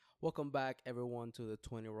Welcome back, everyone, to the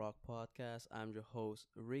 20 Rock Podcast. I'm your host,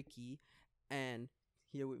 Ricky, and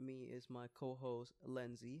here with me is my co host,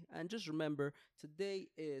 Lindsay. And just remember, today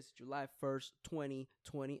is July 1st,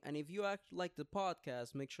 2020. And if you actually like the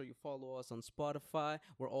podcast, make sure you follow us on Spotify.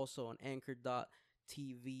 We're also on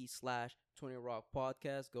anchor.tv/20 Rock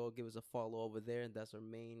Podcast. Go give us a follow over there, and that's our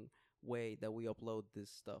main way that we upload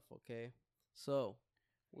this stuff, okay? So,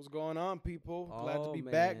 What's going on, people? Glad to oh be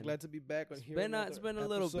back. man, Glad to be back on it's here. been Another it's been a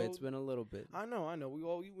little bit. It's episode. been a little bit. I know. We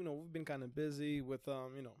all, we've been kind of busy with,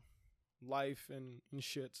 life and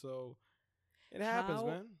shit. So it happens, How-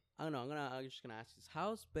 man. I don't know. I'm just gonna ask this: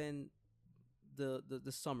 how's been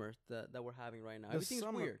the summer that we're having right now? The Everything's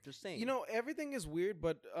summer. weird. Just saying. Everything is weird,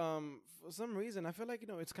 but for some reason, I feel like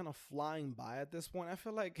it's kind of flying by at this point. I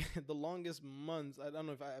feel like the longest months. I don't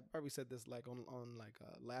know if I probably said this like on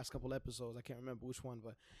last couple episodes. I can't remember which one,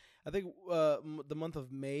 but I think the month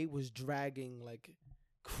of May was dragging like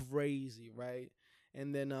crazy, right?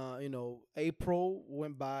 And then April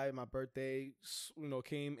went by, my birthday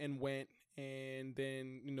came and went, and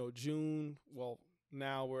then June. Well,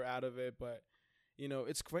 now we're out of it, but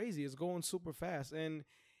it's crazy. It's going super fast, and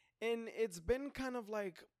it's been kind of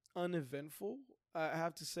like uneventful. I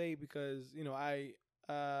have to say, because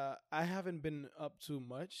I haven't been up too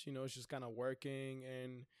much. It's just kind of working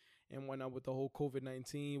and whatnot with the whole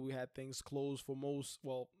COVID-19. We had things closed for most.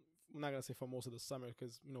 Well, I'm not gonna say for most of the summer,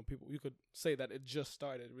 because people, you could say that it just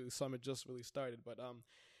started. Really, summer just really started, but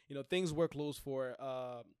things were closed for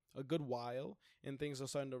a good while, and things are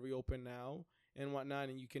starting to reopen now and whatnot,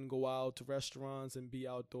 and you can go out to restaurants and be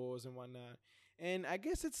outdoors and whatnot. And I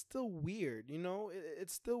guess it's still weird,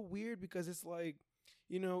 it's still weird because it's like,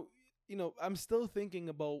 I'm still thinking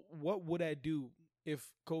about what would I do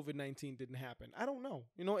if COVID-19 didn't happen. I don't know,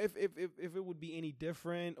 if it would be any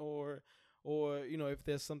different, or if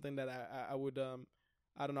there's something that I would I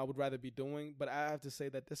don't know, I would rather be doing. But I have to say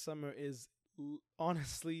that this summer is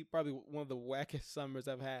honestly probably one of the wackest summers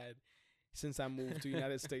I've had since I moved to the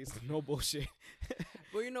United States. No bullshit.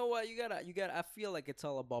 But you know what? You gotta. I feel like it's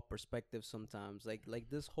all about perspective sometimes. Like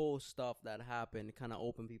this whole stuff that happened kind of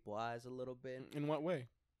opened people's eyes a little bit. In what way?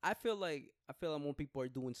 I feel like more people are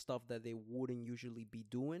doing stuff that they wouldn't usually be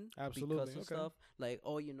doing. Absolutely. Because of Okay. stuff like,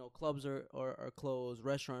 clubs are closed,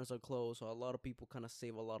 restaurants are closed, so a lot of people kind of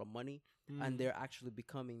save a lot of money, and they're actually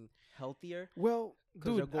becoming healthier Well,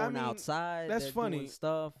 because dude, they're going outside. that's they're funny. doing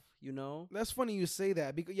stuff. That's funny you say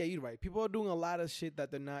that, because yeah, you're right. People are doing a lot of shit that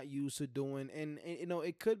they're not used to doing, and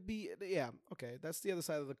it could be, yeah, okay, that's the other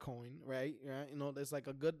side of the coin, right? There's like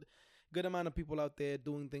a good amount of people out there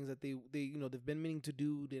doing things that they've been meaning to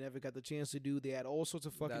do, they never got the chance to do. They had all sorts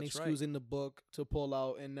of fucking That's excuse right. in the book to pull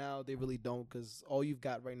out, and now they really don't, because all you've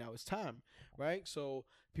got right now is time, right? So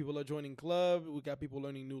people are joining club. We got people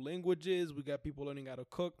learning new languages. We got people learning how to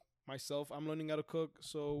cook. Myself, I'm learning how to cook.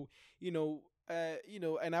 So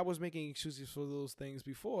and I was making excuses for those things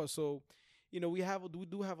before. So we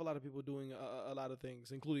do have a lot of people doing a lot of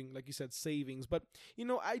things, including, like you said, savings. But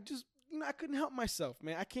I just I couldn't help myself,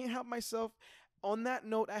 man. I can't help myself. On that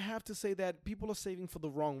note, I have to say that people are saving for the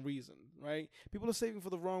wrong reason, right? People are saving for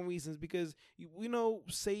the wrong reasons, because we know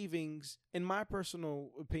savings, in my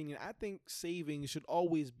personal opinion, I think savings should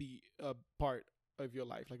always be a part of your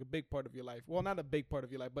life, like a big part of your life. Well, not a big part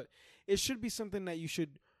of your life, but it should be something that you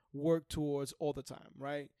should work towards all the time,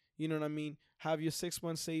 right? You know what I mean? Have your 6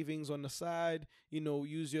 month savings on the side.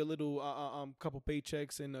 Use your little couple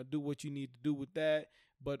paychecks and do what you need to do with that,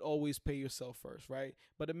 but always pay yourself first, right?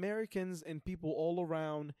 But Americans and people all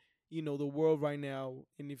around, the world right now,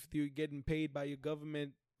 and if you're getting paid by your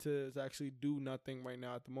government to actually do nothing right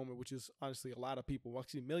now at the moment, which is honestly a lot of people,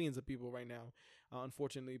 actually millions of people right now,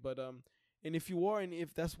 unfortunately. But and if you are, and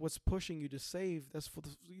if that's what's pushing you to save, that's for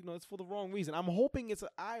it's for the wrong reason. I'm hoping it's an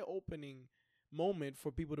eye-opening moment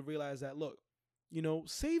for people to realize that, look,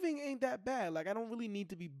 saving ain't that bad. Like, I don't really need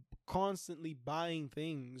to be constantly buying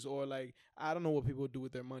things, or like, I don't know what people do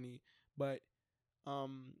with their money, but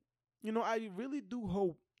I really do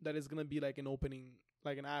hope that it's gonna be like an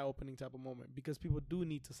eye-opening type of moment, because people do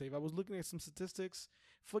need to save. I was looking at some statistics,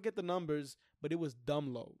 forget the numbers, but it was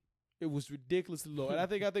dumb low. It was ridiculously low. And I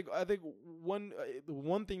think the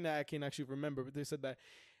one thing that I can actually remember, they said that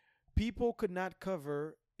people could not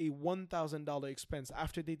cover a $1,000 expense.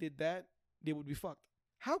 After they did that, they would be fucked.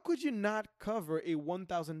 How could you not cover a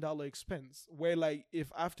 $1,000 expense, where, like,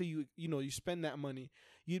 if after you spend that money,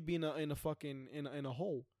 you'd be in a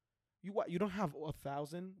hole? You don't have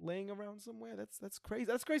 1,000 laying around somewhere? That's crazy.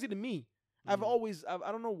 That's crazy to me. I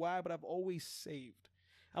don't know why, but I've always saved.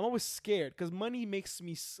 I'm always scared because money makes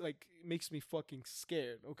me makes me fucking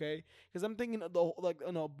scared. Okay, because I'm thinking of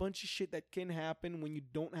a bunch of shit that can happen when you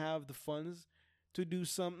don't have the funds to do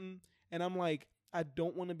something, and I'm like, I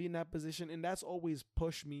don't want to be in that position, and that's always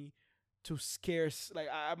pushed me to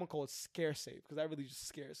I'm gonna call it scare save because I really just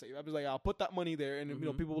scare save. I was like, I'll put that money there, and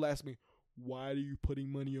people will ask me, why are you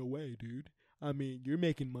putting money away, dude? I mean, you're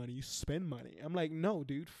making money. You spend money. I'm like, no,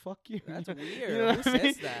 dude, fuck you. That's weird. You know Who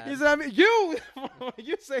says that? You know what I mean?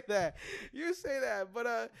 You say that. You say that.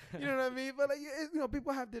 But you know what I mean? But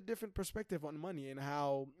people have their different perspective on money and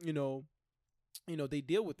how they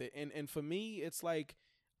deal with it. And for me, it's like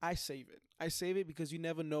I save it. I save it because you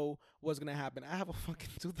never know what's gonna happen. I have a fucking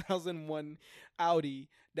 2001 Audi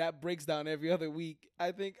that breaks down every other week.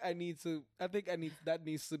 I think that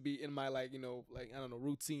needs to be in my I don't know,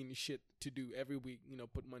 routine shit to do every week.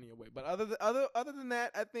 Put money away. But other than that,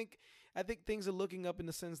 I think things are looking up in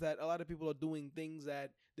the sense that a lot of people are doing things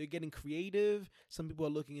that they're getting creative. Some people are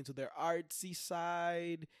looking into their artsy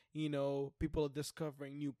side. People are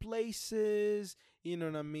discovering new places. You know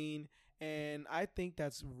what I mean? And I think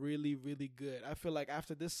that's really, really good. I feel like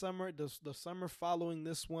after this summer, the summer following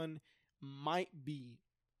this one might be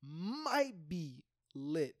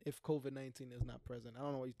lit if COVID-19 is not present. I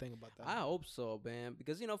don't know what you think about that. I hope so, man.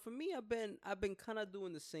 Because for me, I've been kind of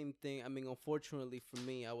doing the same thing. I mean, unfortunately for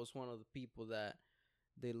me, I was one of the people that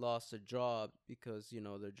they lost a job because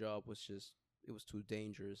their job was it was too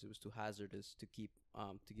dangerous. It was too hazardous to keep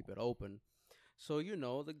it open. So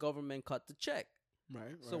the government cut the check.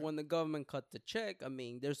 Right. So when the government cut the check, I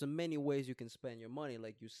mean, there's many ways you can spend your money.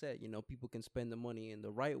 Like you said, people can spend the money in the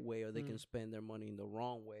right way, or they can spend their money in the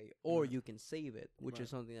wrong way, or you can save it, which is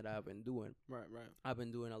something that I've been doing. Right. I've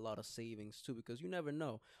been doing a lot of savings too, because you never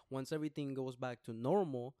know. Once everything goes back to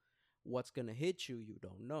normal, what's gonna hit you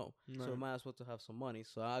don't know. Right. So you might as well to have some money.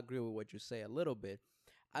 So I agree with what you say a little bit.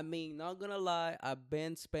 I mean, not gonna lie, I've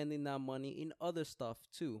been spending that money in other stuff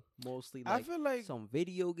too. Mostly I feel like some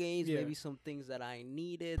video games, maybe some things that I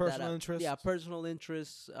needed. Personal interests. Yeah, personal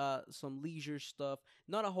interests, some leisure stuff.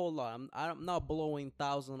 Not a whole lot. I'm not blowing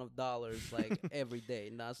thousands of dollars like every day.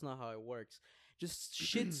 No, that's not how it works. Just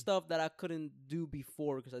shit stuff that I couldn't do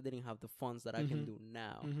before because I didn't have the funds that I can do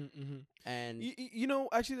now. And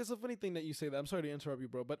actually, that's a funny thing that you say that. I'm sorry to interrupt you,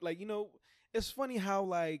 bro, but it's funny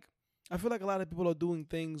how I feel like a lot of people are doing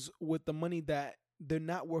things with the money that they're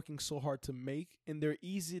not working so hard to make, and they're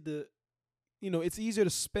easy to, it's easier to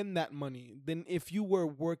spend that money than if you were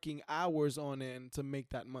working hours on end to make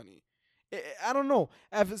that money. I don't know.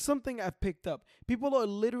 It's something I've picked up. People are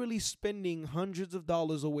literally spending hundreds of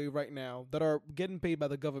dollars away right now that are getting paid by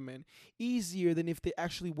the government easier than if they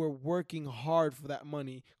actually were working hard for that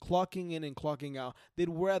money, clocking in and clocking out. They'd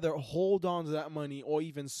rather hold on to that money or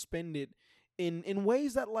even spend it in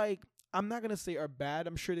ways that I'm not gonna say are bad.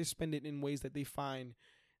 I'm sure they spend it in ways that they find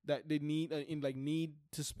that they need need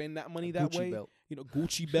to spend that money that Gucci way. belt.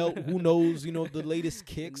 Gucci belt. Who knows? The latest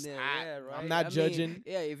kicks. Yeah, right. I'm not judging.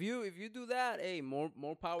 If you do that, hey, more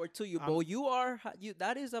power to you. But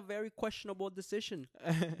that is a very questionable decision.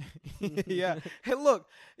 Yeah. Hey, look.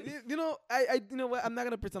 I you know what? I'm not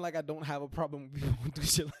gonna pretend like I don't have a problem with people who do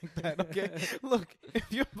shit like that. Okay. Look,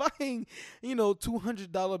 if you're buying,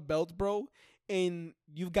 $200 belts, bro, and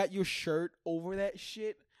you've got your shirt over that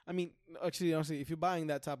shit. I mean, actually, honestly, if you're buying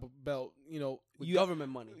that type of belt, With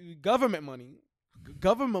government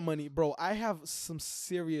money, bro, I have some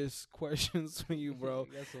serious questions for you, bro.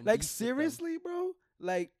 Seriously, bro?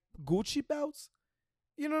 Gucci belts?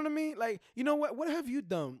 You know what I mean? What have you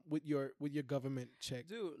done with your government check?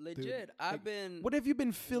 Dude, legit. Dude, what have you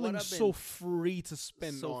been feeling so free to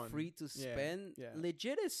spend on? So free to spend? Yeah.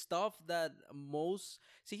 Legit is stuff that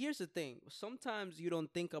see, here's the thing. Sometimes you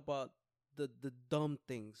don't think about the dumb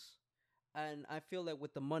things. And I feel like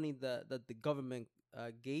with the money that the government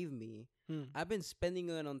gave me, I've been spending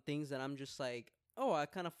it on things that I'm just like, oh, I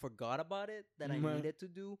kind of forgot about it that I needed to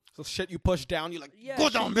do. So shit you push down, you're like, yeah, go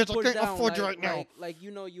down, bitch, I can't afford you right now.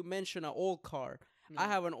 You mentioned an old car. I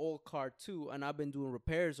have an old car too, and I've been doing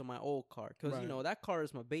repairs on my old car because that car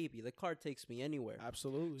is my baby. The car takes me anywhere.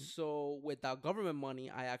 Absolutely. So without government money,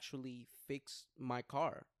 I actually fixed my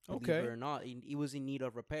car. Okay. Believe it or not, it was in need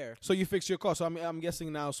of repair. So you fixed your car. So I'm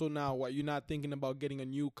guessing now. So now, what, you're not thinking about getting a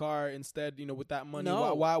new car instead? With that money.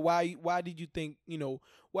 No. Why did you think?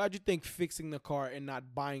 Why did you think fixing the car and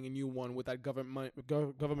not buying a new one with that government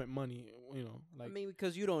money? I mean,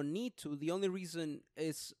 because you don't need to. The only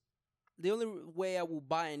way I will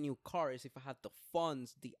buy a new car is if I had the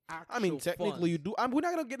funds, the actual. I mean, technically funds. you do. We're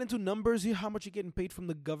not gonna get into numbers here, how much you're getting paid from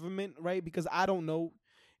the government, right? Because I don't know.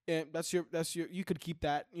 And that's your. You could keep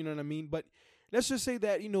that. You know what I mean? But let's just say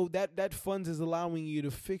that that funds is allowing you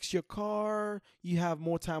to fix your car. You have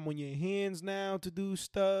more time on your hands now to do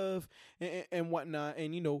stuff and whatnot.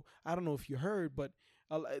 And I don't know if you heard, but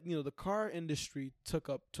the car industry took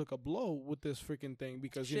a blow with this freaking thing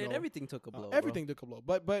because Shit, everything took a blow. everything took a blow.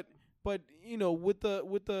 But with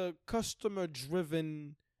the customer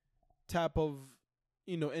driven type of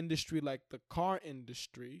industry, like the car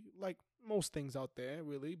industry, like most things out there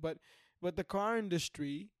really, but the car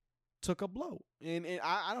industry took a blow. And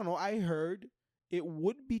I don't know, I heard it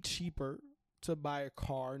would be cheaper to buy a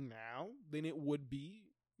car now than it would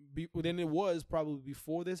than it was probably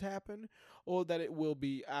before this happened, or that it will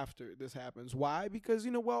be after this happens. Why? Because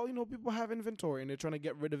people have inventory and they're trying to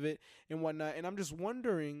get rid of it and whatnot. And I'm just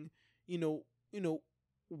wondering,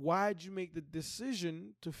 why'd you make the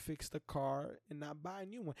decision to fix the car and not buy a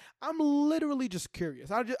new one? I'm literally just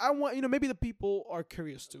curious. I want maybe the people are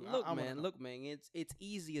curious too. Look, man, it's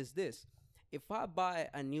easy as this. If I buy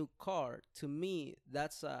a new car, to me,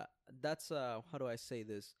 that's how do I say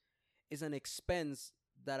this? It's an expense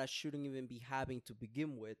that I shouldn't even be having to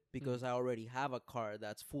begin with because I already have a car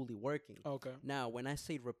that's fully working. Okay. Now, when I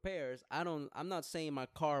say repairs, I'm not saying my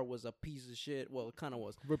car was a piece of shit. Well, it kind of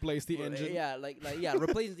was. Replace the engine. Yeah,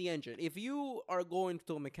 replace the engine. If you are going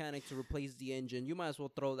to a mechanic to replace the engine, you might as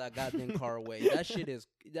well throw that goddamn car away.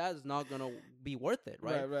 That's not gonna be worth it,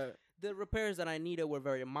 right? Right. The repairs that I needed were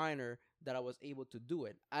very minor that I was able to do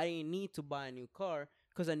it. I didn't need to buy a new car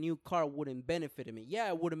because a new car wouldn't benefit me. Yeah,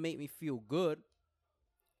 it wouldn't make me feel good.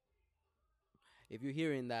 If you're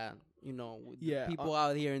hearing that, people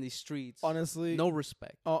out here in the streets, honestly, no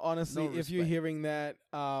respect. Honestly, if you're hearing that,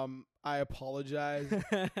 I apologize.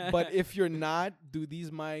 But if you're not, dude,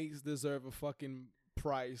 these mics deserve a fucking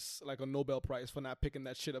prize, like a Nobel Prize for not picking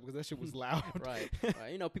that shit up because that shit was loud. Right.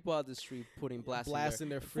 People out the street blasting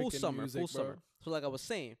their freaking full music, summer. So like I was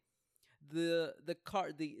saying, the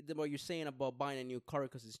car, the what you're saying about buying a new car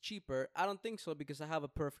because it's cheaper, I don't think so because I have a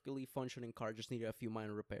perfectly functioning car, just needed a few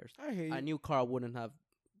minor repairs. I hear you. A new car wouldn't have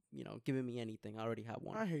given me anything. I already have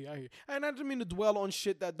one. I hear you. And I don't mean to dwell on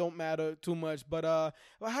shit that don't matter too much, but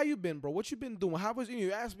how you been, bro? What you been doing? How was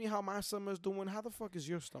you asked me how my summer's doing? How the fuck is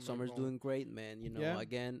your summer going? Doing great, man.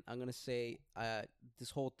 Again, I'm gonna say this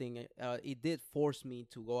whole thing, it did force me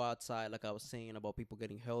to go outside, like I was saying about people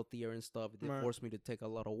getting healthier and stuff. It did force me to take a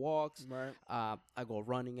lot of walks. Right. I go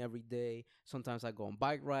running every day. Sometimes I go on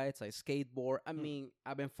bike rides. I skateboard. I mean,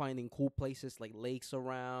 I've been finding cool places like lakes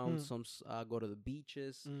around. Some go to the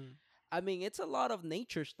beaches. I mean, it's a lot of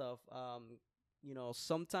nature stuff.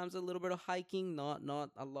 Sometimes a little bit of hiking, not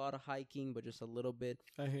a lot of hiking, but just a little bit.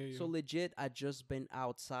 I hear you. So legit, I just been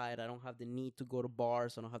outside. I don't have the need to go to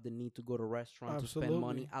bars. I don't have the need to go to restaurants to spend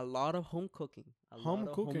money. A lot of home cooking. Home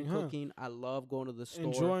cooking. I love going to the store.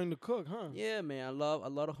 Enjoying the cook, huh? Yeah, man. I love a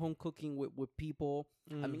lot of home cooking with people.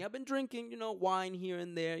 I mean, I've been drinking, wine here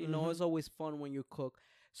and there. It's always fun when you cook.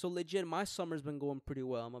 So legit, my summer's been going pretty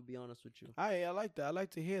well. I'm gonna be honest with you. I like that. I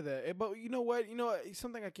like to hear that. But you know what? It's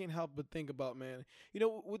something I can't help but think about, man.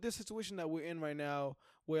 With this situation that we're in right now,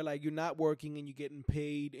 where like you're not working and you're getting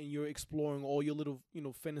paid and you're exploring all your little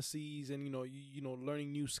fantasies and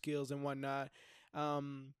learning new skills and whatnot.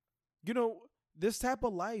 This type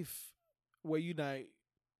of life where you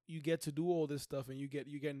get to do all this stuff and you're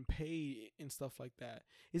getting paid and stuff like that.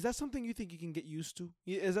 Is that something you think you can get used to?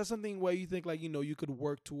 Is that something where you think like, you could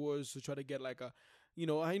work towards to try to get like a,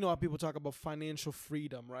 I know how people talk about financial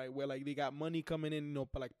freedom, right? Where like they got money coming in,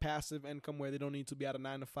 like passive income where they don't need to be at a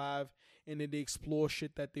 9 to 5 and then they explore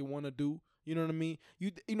shit that they want to do. You know what I mean?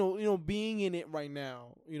 Being in it right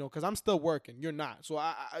now, cause I'm still working. You're not. So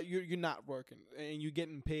you're not working and you're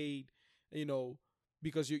getting paid,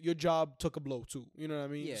 because your job took a blow too. You know what I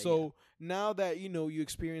mean? Yeah, so now that you're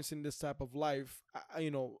experiencing this type of life,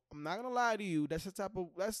 I'm not gonna lie to you. That's the type of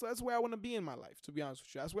that's where I want to be in my life. To be honest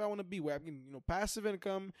with you, that's where I want to be. Where I can passive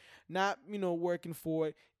income, not working for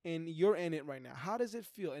it, and you're in it right now. How does it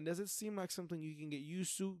feel? And does it seem like something you can get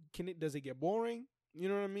used to? Does it get boring? You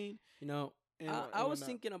know what I mean? I was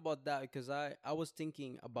thinking about that because I was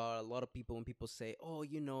thinking about a lot of people when people say, oh,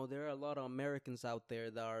 there are a lot of Americans out there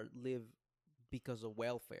that live because of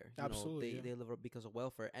welfare. Absolutely. They live because of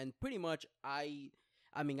welfare. And pretty much I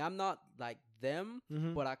mean, I'm not like them,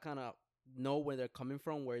 but I kind of know where they're coming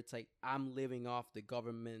from, where it's like I'm living off the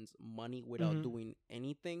government's money without doing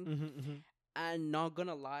anything. And not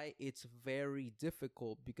gonna lie, it's very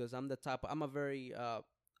difficult because I'm a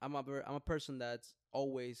person that's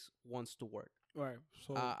always wants to work. Right.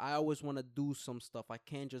 So I always want to do some stuff. I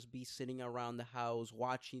can't just be sitting around the house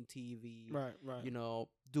watching TV. Right.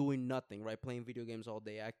 Doing nothing. Right, playing video games all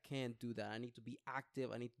day. I can't do that. I need to be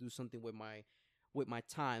active. I need to do something with my with my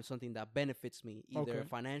time, something that benefits me either Okay.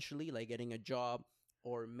 financially, like getting a job,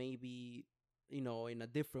 or maybe, in a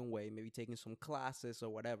different way, maybe taking some classes or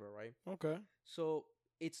whatever, right? Okay. So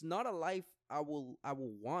it's not a life I will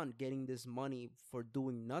want, getting this money for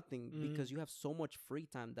doing nothing, Mm. because you have so much free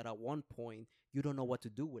time that at one point you don't know what to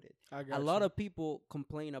do with it. I A got lot you. of people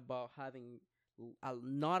complain about having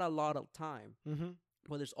not a lot of time, Mm-hmm.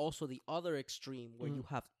 but there's also the other extreme where Mm. you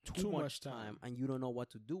have Too too much much time. time and you don't know what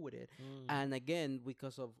to do with it. Mm. And again,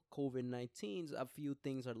 because of COVID-19, a few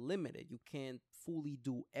things are limited. You can't fully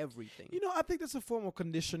do everything. I think that's a form of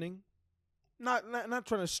conditioning. Not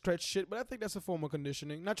trying to stretch shit, but I think that's a form of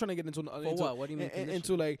conditioning. Not trying to get into For into, what? What do you mean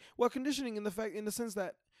into like conditioning in the sense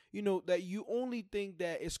that that you only think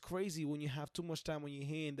that it's crazy when you have too much time on your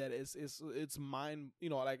hand, that it's mind,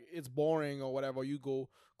 like it's boring or whatever. You go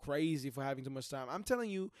crazy for having too much time. I'm telling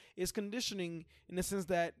you, it's conditioning in the sense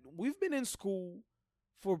that we've been in school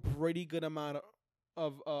for a pretty good amount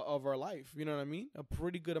of our life. You know what I mean? A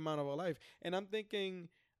pretty good amount of our life, and I'm thinking.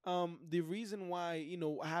 The reason why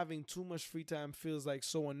having too much free time feels like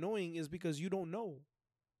so annoying is because you don't know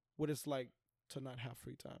what it's like to not have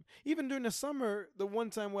free time. Even during the summer, the one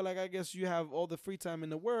time where, like, I guess you have all the free time in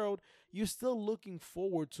the world, you're still looking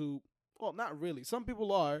forward to. Well, not really. Some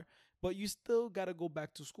people are, but you still gotta go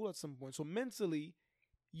back to school at some point. So mentally,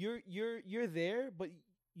 you're there, but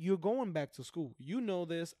you're going back to school. You know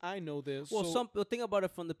this. I know this. Well, so, some think about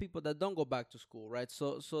it from the people that don't go back to school, right?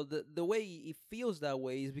 So the way it feels that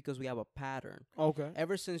way is because we have a pattern. okay.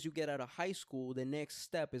 Ever since you get out of high school, the next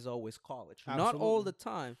step is always college. Not Absolutely. all the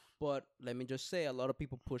time, but let me just say, a lot of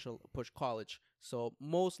people push college. So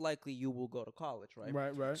most likely you will go to college, right?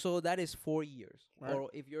 Right. So that is 4 years. Right. Or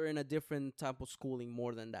if you're in a different type of schooling,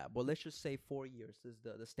 more than that. But let's just say 4 years is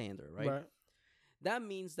the standard, right? Right. That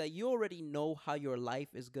means that you already know how your life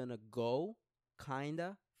is going to go,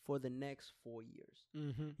 kinda, for the next 4 years.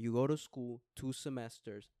 Mm-hmm. You go to school 2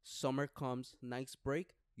 semesters. Summer comes, nice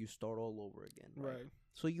break, you start all over again. Right.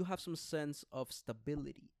 So you have some sense of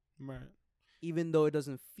stability, Right. even though it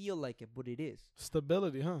doesn't feel like it, but it is.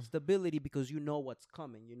 Stability, huh? Stability because you know what's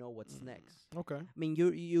coming, you know what's next. Okay. I mean,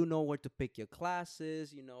 you know where to pick your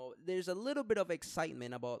classes. There's a little bit of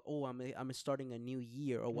excitement about, I'm starting a new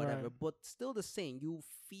year or whatever, Right. but still the same. You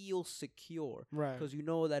feel secure Right. because you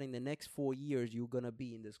know that in the next 4 years you're gonna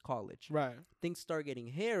be in this college. Right. Things start getting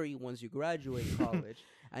hairy once you graduate college,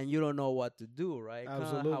 and you don't know what to do. Right? Kinda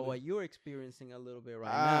how Absolutely. what you're experiencing a little bit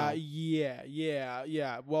right now.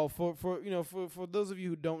 Yeah. Well, for those of you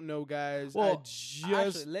who don't know, guys, Well, I Actually,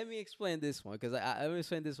 just let me explain this one because let me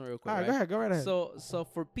explain this one real quick. all right. right? Go right ahead. So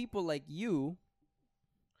for people like you,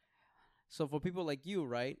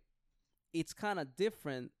 right, it's kind of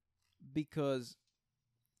different because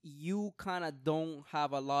you kind of don't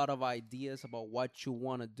have a lot of ideas about what you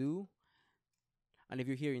want to do. And if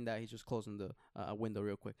you're hearing that, he's just closing the window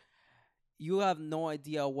real quick. You have no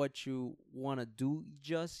idea what you want to do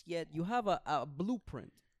just yet. You have a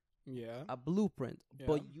blueprint, yeah. but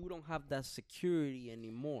Yeah. you don't have that security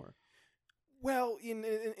anymore. Well, in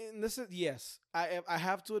this is yes, I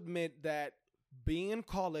have to admit that being in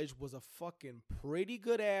college was a fucking pretty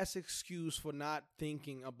good ass excuse for not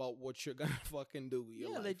thinking about what you're gonna fucking do with your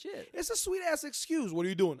Yeah, life. legit. It's a sweet ass excuse. What are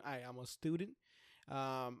you doing? I'm a student.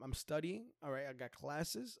 I'm studying. All right, I got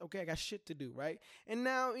classes. Okay, I got shit to do. Right, and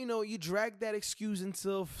now you drag that excuse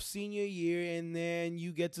until senior year, and then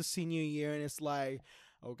you get to senior year, and it's like,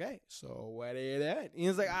 okay, so what is that? And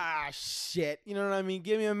it's like, shit. You know what I mean?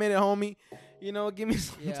 Give me a minute, homie. Give me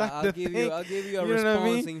some Yeah, time I'll to give think. you. I'll give you a You know what I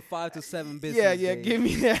response mean? in 5 to 7 business Yeah, days. give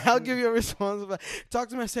me that. I'll give you a response. Talk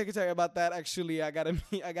to my secretary about that. Actually, I got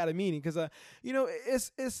a meeting because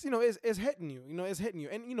it's hitting you. It's hitting you.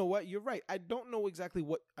 And you know what? You're right. I don't know exactly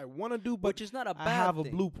what I want to do, but Which is not a bad I have thing. a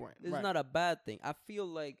blueprint. It's Right. not a bad thing. I feel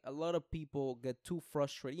like a lot of people get too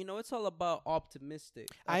frustrated. It's all about optimistic.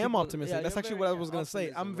 I am People- optimistic. yeah, That's you're actually very- what I was gonna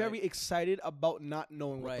say. optimism, I'm very right? excited about not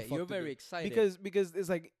knowing what the Right, fuck you're to very do. excited. because it's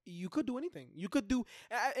like you could do anything. You could do,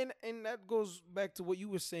 and that goes back to what you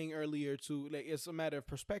were saying earlier too. Like, it's a matter of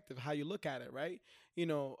perspective, how you look at it, right?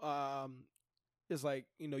 It's like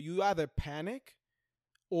you either panic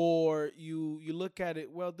or you look at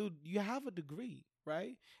it. Well, dude, you have a degree,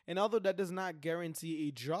 right? And although that does not guarantee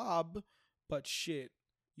a job, but shit.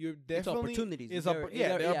 You're It's definitely opportunities. It's There- the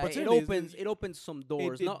there- opportunities. It opens some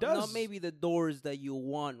doors. it Not does. maybe the doors that you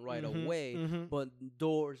want right Mhm, away, mhm. but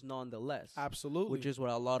doors nonetheless. Absolutely. Which is what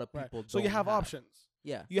a lot of Right. people. So you don't have options.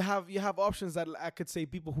 Yeah. You have options that I could say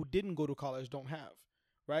people who didn't go to college don't have,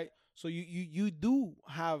 right? So you do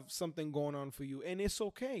have something going on for you, and it's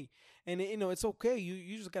okay. And it's okay.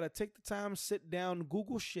 You just gotta take the time, sit down,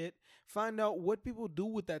 Google shit, find out what people do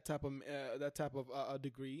with that type of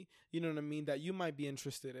degree. You know what I mean? That you might be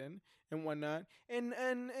interested in and whatnot. And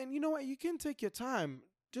you know what? You can take your time.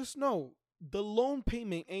 Just know the loan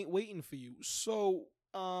payment ain't waiting for you. So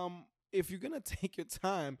if you're gonna take your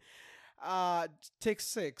time, take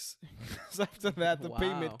 6. 'Cause after that, the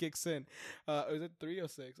payment Wow. kicks in. Is it 3 or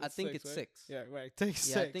 6? I think it's right? 6. Yeah, right. Take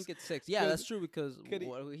 6. Yeah, I think it's 6. Yeah, that's true because could he-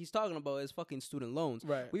 what he's talking about is fucking student loans.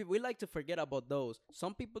 Right. We like to forget about those.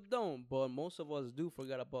 Some people don't, but most of us do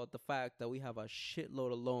forget about the fact that we have a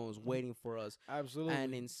shitload of loans waiting for us. Absolutely.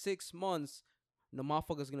 And in 6 months, the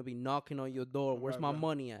motherfucker's gonna be knocking on your door. Where's Right, my right.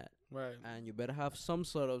 money at? Right. And you better have some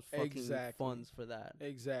sort of fucking Exactly. funds for that.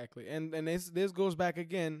 Exactly. And this goes back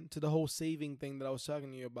again to the whole saving thing that I was talking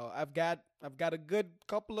to you about. I've got a good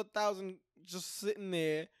couple of thousand just sitting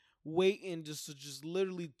there waiting just to just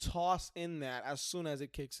literally toss in that as soon as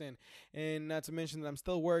it kicks in. And not to mention that I'm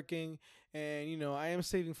still working, and I am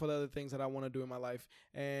saving for the other things that I want to do in my life.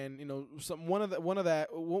 And one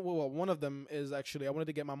of them is actually I wanted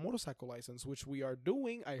to get my motorcycle license, which we are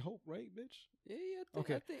doing. I hope, right, bitch? Yeah,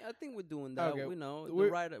 Okay. I think we're doing that. Okay. We know the We're-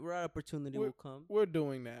 right opportunity will come. We're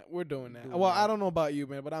doing that. Doing Well, I that. don't know about you,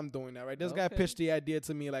 man, but I'm doing that, right? This guy Okay. pitched the idea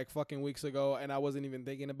to me like fucking weeks ago, and I wasn't even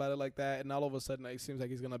thinking about it like that. And all of a sudden, it seems like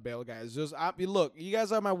he's gonna bail, guys. Look, you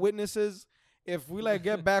guys are my witnesses. If we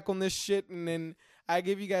get back on this shit, and then I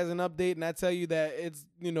give you guys an update, and I tell you that it's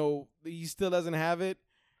he still doesn't have it,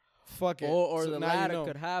 fuck it. Or So the now you latter know.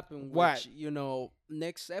 could happen. What? Which,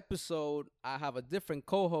 next episode I have a different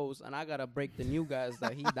co-host, and I gotta break the new guys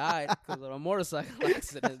that he died because of a motorcycle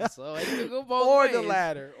accident. So it could go both Or ways. the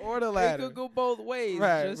latter. It could go both ways.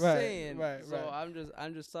 Right, just right, saying. right, So right.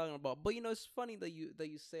 I'm just talking about. But it's funny that you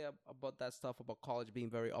say about that stuff about college being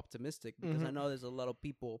very optimistic, because I Mhm. know there's a lot of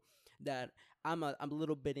people that I'm a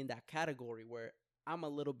little bit in that category where I'm a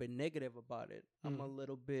little bit negative about it. I'm a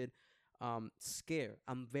little bit scared.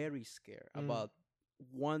 I'm very scared about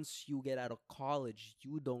once you get out of college,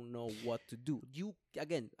 you don't know what to do. You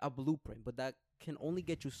again a blueprint, but that can only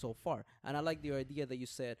get you so far. And I like the idea that you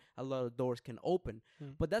said a lot of doors can open,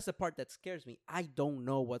 but that's the part that scares me. I don't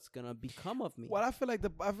know what's gonna become of me. Well, I feel like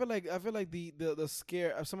the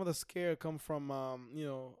scare, some of the scare come from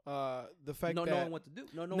the fact Not that knowing what to do.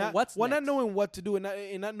 Not knowing not what's next. not knowing what to do,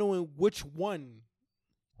 and not knowing which one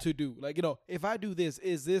to do. Like, if I do this,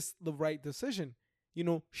 is this the right decision?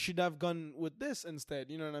 Should I've gone with this instead?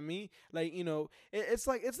 You know what I mean? Like, it's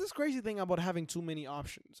this crazy thing about having too many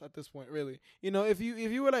options at this point, really. If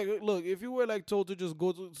you were if you were told to just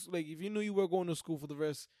go to, if you knew you were going to school for the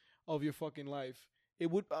rest of your fucking life, it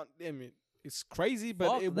would, I mean, it's crazy,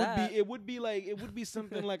 but Fuck that. it would be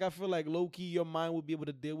something like, I feel like low key your mind would be able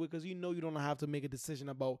to deal with, because you don't have to make a decision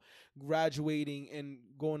about graduating and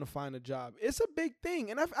going to find a job. It's a big thing,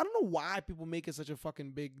 and I don't know why people make it such a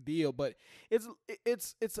fucking big deal, but it's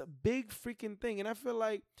a big freaking thing. And I feel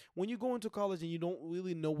like when you go into college and you don't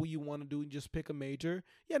really know what you want to do and just pick a major,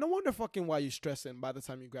 yeah, no wonder fucking why you're stressing by the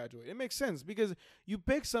time you graduate. It makes sense, because you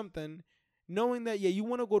pick something knowing that, yeah, you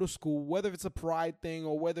want to go to school, whether it's a pride thing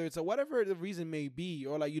or whether it's whatever the reason may be,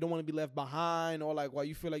 or you don't want to be left behind, or why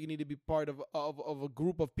you feel like you need to be part of a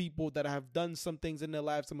group of people that have done some things in their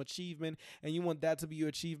lives, some achievement, and you want that to be your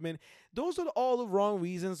achievement. Those are all the wrong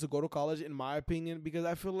reasons to go to college, in my opinion, because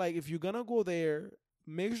I feel like if you're going to go there,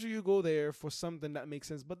 make sure you go there for something that makes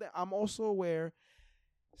sense. But I'm also aware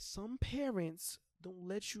some parents don't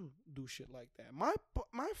let you do shit like that.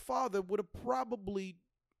 My father would have probably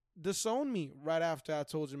disowned me right after I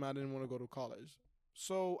told him I didn't want to go to college.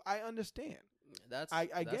 So I understand. I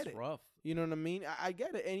get that's it. rough. You know what I mean? I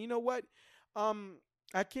get it. And you know what?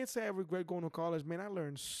 I can't say I regret going to college, man. I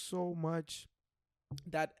learned so much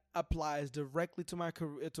that applies directly to my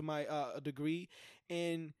career, to my degree,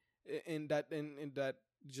 and in that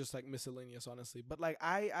just miscellaneous, honestly. But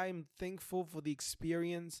I'm thankful for the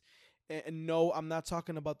experience. And no, I'm not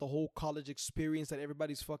talking about the whole college experience that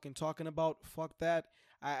everybody's fucking talking about. Fuck that.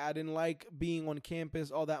 I didn't like being on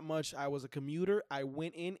campus all that much. I was a commuter. I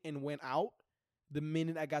went in and went out the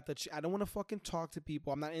minute I got I don't want to fucking talk to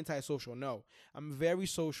people. I'm not antisocial. No, I'm very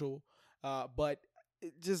social. But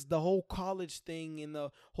just the whole college thing and the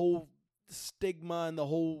whole stigma and the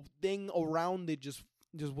whole thing around it just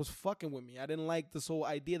was fucking with me. I didn't like this whole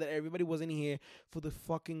idea that everybody was in here for the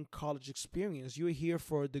fucking college experience. You're here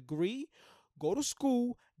for a degree. Go to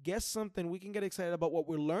school, get something. We can get excited about what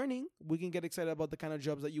we're learning. We can get excited about the kind of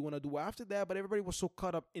jobs that you want to do after that. But everybody was so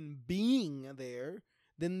caught up in being there,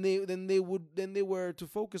 then they were to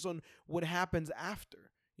focus on what happens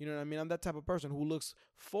after. You know what I mean? I'm that type of person who looks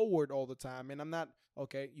forward all the time. And I'm not,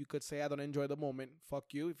 okay, you could say I don't enjoy the moment. Fuck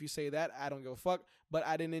you. If you say that, I don't give a fuck. But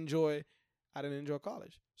I didn't enjoy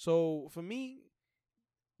college. So for me,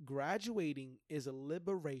 graduating is a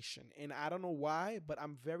liberation. And I don't know why, but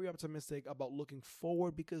I'm very optimistic about looking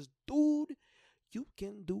forward because, dude, you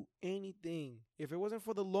can do anything. If it wasn't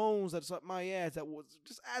for the loans that's up my ass, that was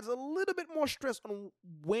just adds a little bit more stress on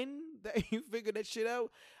when that you figure that shit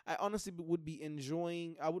out. I honestly would be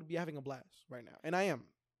enjoying. I would be having a blast right now, and I am.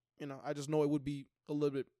 I just know it would be a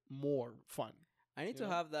little bit more fun. I need to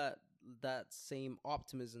have that same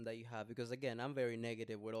optimism that you have because again, I'm very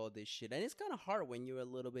negative with all this shit, and it's kind of hard when you're a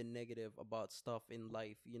little bit negative about stuff in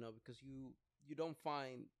life, because you don't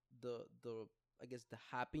find the I guess the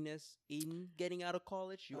happiness in getting out of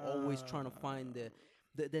college. You're always trying to find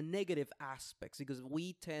the negative aspects because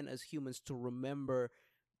we tend as humans to remember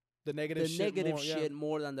the negative shit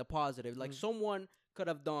more than the positive. Like someone could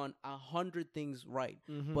have done 100 things right,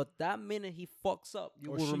 but that minute he fucks up, you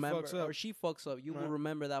will remember, or she fucks up, you will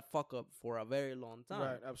remember that fuck up for a very long time.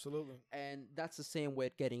 Right, absolutely. And that's the same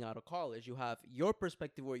with getting out of college. You have your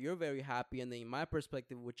perspective where you're very happy, and then my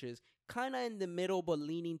perspective, which is kind of in the middle, but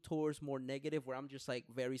leaning towards more negative, where I'm just like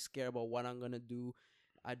very scared about what I'm gonna do.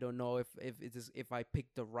 I don't know if I pick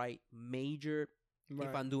the right major. Right.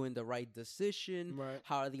 If I'm doing the right decision,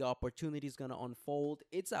 how are the opportunities going to unfold?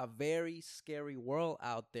 It's a very scary world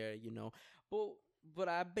out there, But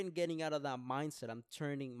I've been getting out of that mindset. I'm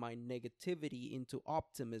turning my negativity into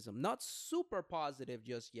optimism. Not super positive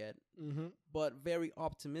just yet, but very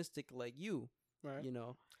optimistic like you, right?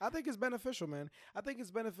 I think it's beneficial, man. I think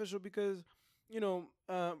it's beneficial because,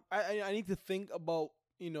 I need to think about,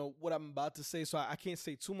 what I'm about to say. So I can't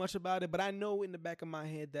say too much about it, but I know in the back of my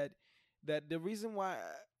head that the reason why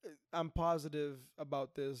I'm positive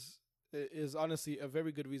about this is honestly a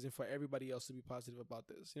very good reason for everybody else to be positive about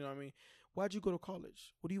this. You know what I mean? Why'd you go to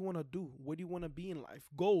college? What do you want to do? Where do you want to be in life?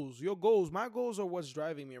 Goals. Your goals. My goals are what's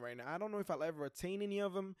driving me right now. I don't know if I'll ever attain any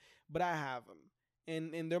of them, but I have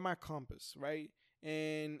them. And they're my compass, right?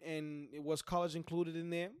 And was college included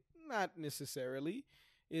in there? Not necessarily.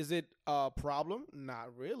 Is it a problem?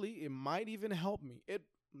 Not really. It might even help me. It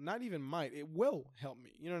will help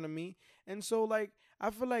me. You know what I mean? And so, like,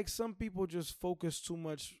 I feel like some people just focus too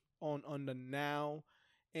much on the now,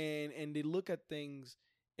 and they look at things,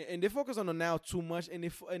 and they focus on the now too much, and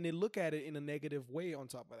they look at it in a negative way on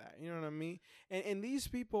top of that. You know what I mean? And these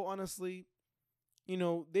people, honestly,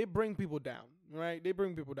 they bring people down, right? They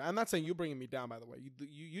bring people down. I'm not saying you're bringing me down, by the way.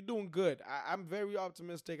 You're doing good. I'm very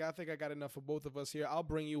optimistic. I think I got enough for both of us here. I'll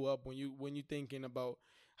bring you up when you're thinking about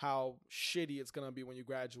how shitty it's going to be when you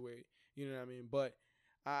graduate. You know what I mean? But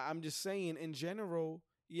I'm just saying, in general,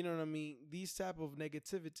 you know what I mean? These type of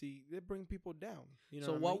negativity, they bring people down.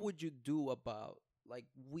 So what would you do about, like,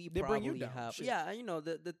 they probably have... Shit. Yeah,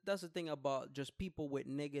 that's the thing about just people with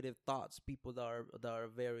negative thoughts, people that are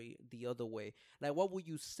very the other way. Like, what would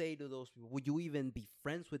you say to those people? Would you even be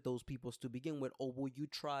friends with those people to begin with? Or would you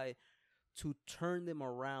try to turn them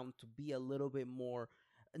around to be a little bit more...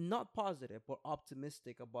 not positive, but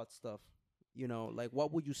optimistic about stuff? Like,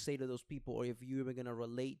 what would you say to those people, or if you're even gonna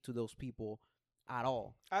relate to those people at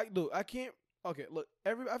all? I can't. Okay, look.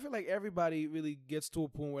 I feel like everybody really gets to a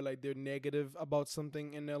point where, like, they're negative about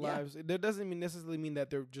something in their lives. That doesn't necessarily mean that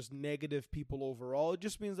they're just negative people overall. It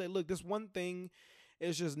just means that, look, this one thing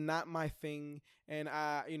is just not my thing, and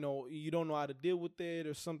you don't know how to deal with it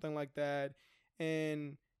or something like that,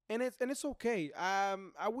 and it's okay.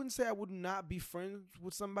 I wouldn't say I would not be friends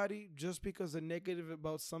with somebody just because they're being negative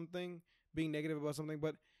about something.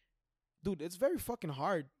 But, dude, it's very fucking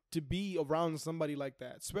hard to be around somebody like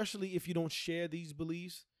that, especially if you don't share these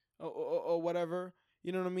beliefs or whatever.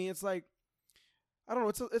 You know what I mean? It's like, I don't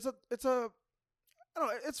know. I don't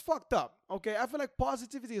know, it's fucked up. Okay, I feel like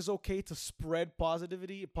positivity is okay to spread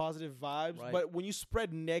positivity, positive vibes, right. But when you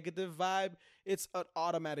spread negative vibe, it's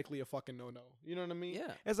automatically a fucking no-no. You know what I mean?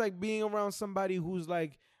 Yeah. It's like being around somebody who's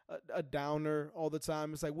like a downer all the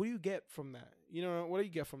time. It's like, what do you get from that? What do you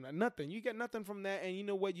get from that? Nothing. You get nothing from that, and you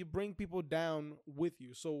know what? You bring people down with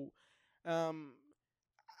you. So,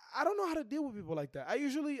 I don't know how to deal with people like that. I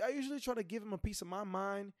usually try to give them a piece of my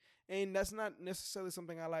mind, and that's not necessarily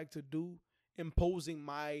something I like to do. Imposing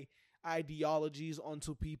my ideologies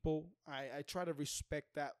onto people. I try to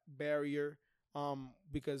respect that barrier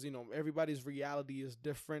because everybody's reality is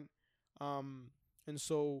different, and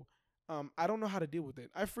so I don't know how to deal with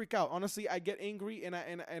it. I freak out, honestly. I get angry, and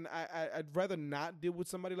I'd rather not deal with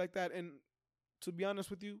somebody like that. And to be honest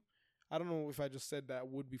with you, I don't know if I just said that I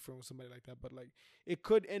would be friends with somebody like that, but like it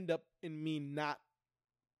could end up in me not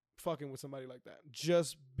fucking with somebody like that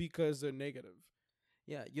just because they're negative.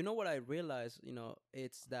 Yeah, you know what I realized,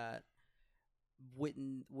 it's that with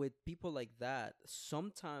with people like that,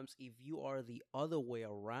 sometimes if you are the other way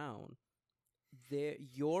around,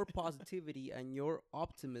 your positivity and your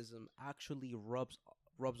optimism actually rubs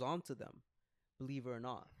onto them, believe it or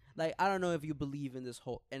not. Like, I don't know if you believe in this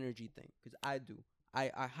whole energy thing, because I do. I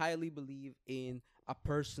highly believe in a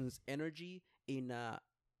person's energy, in a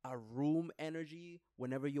room energy.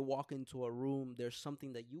 Whenever you walk into a room, there's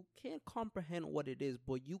something that you can't comprehend what it is,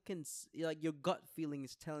 but you can like, your gut feeling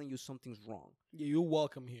is telling you something's wrong. Yeah, you're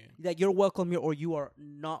welcome here. Like, you're welcome here, or you are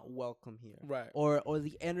not welcome here. Right. Or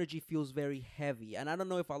the energy feels very heavy. And I don't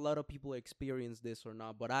know if a lot of people experience this or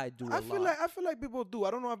not, but I do. I feel like people do.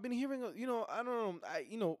 I don't know. I've been hearing, I don't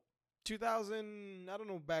know. 2000, I don't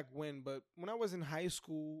know back when, but when I was in high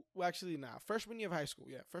school, well, actually, freshman year of high school.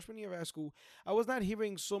 Yeah, freshman year of high school, I was not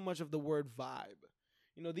hearing so much of the word vibe.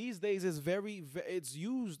 These days it's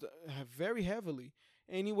used very heavily.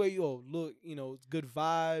 Anyway, look, it's good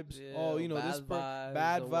vibes. Yeah,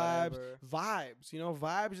 bad vibes, vibes.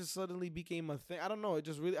 Vibes just suddenly became a thing. I don't know. It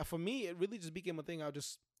just really, for me, it really just became a thing. I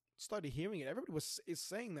just started hearing it. Everybody is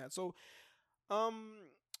saying that. So,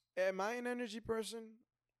 am I an energy person?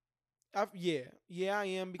 Yeah, I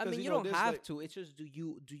am. Because you don't have to. It's just, do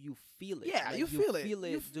you feel it? Yeah, like, you feel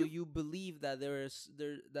it. Do you believe that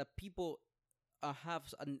that people have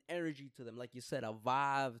an energy to them, like you said, a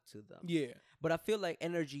vibe to them? Yeah, but I feel like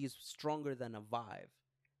energy is stronger than a vibe.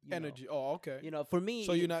 Energy. Oh, okay. For me.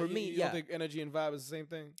 So you're not. For me, you don't think energy and vibe is the same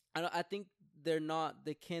thing? I think they're not.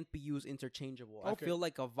 They can't be used interchangeable. Okay. I feel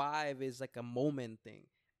like a vibe is like a moment thing,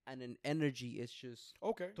 and an energy is just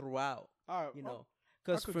throughout. All right.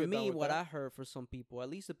 Because for me, what I heard for some people, at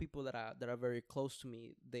least the people that are very close to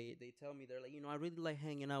me, they tell me, they're like, I really like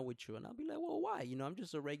hanging out with you, and I'll be like, well, why? I'm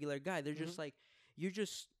just a regular guy. They're just like, you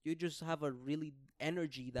just have a really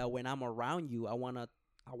energy that when I'm around you, I wanna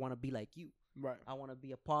be like you. Right. I want to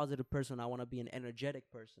be a positive person. I want to be an energetic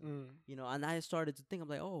person. And I started to think, I'm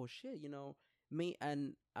like, oh shit, me,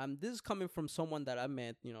 and this is coming from someone that I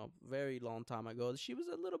met, very long time ago. She was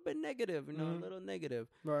a little bit negative, a little negative.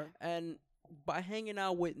 Right. And by hanging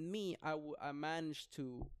out with me, I managed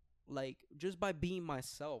to, like, just by being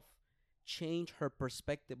myself, change her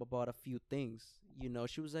perspective about a few things.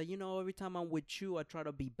 She was like, every time I'm with you, I try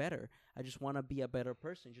to be better. I just want to be a better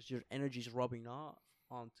person. Just your energy's rubbing off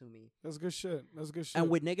onto me. That's good shit. And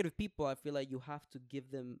with negative people, I feel like you have to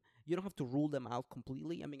give them, you don't have to rule them out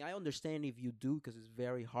completely. I mean, I understand if you do, because it's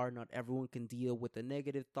very hard. Not everyone can deal with the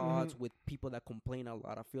negative thoughts, with people that complain a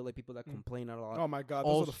lot. I feel like people that complain a lot. Oh my God,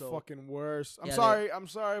 those are the fucking worst. I'm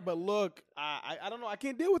sorry, but look, I don't know. I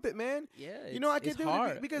can't deal with it, man. Yeah, I can't deal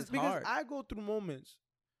with it because I go through moments.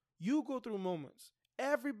 You go through moments.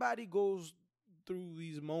 Everybody goes through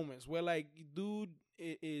these moments where, like, dude,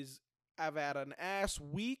 I've had an ass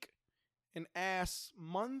week, an ass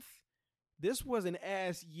month. This was an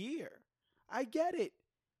ass year. I get it,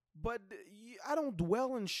 but I don't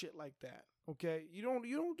dwell in shit like that. Okay, you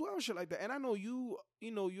don't dwell in shit like that. And I know you're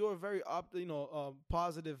a very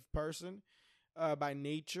positive person by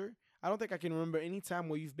nature. I don't think I can remember any time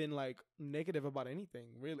where you've been like negative about anything.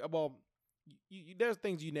 Really, well, there's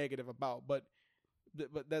things you're negative about, but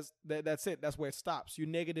that's it. That's where it stops. You're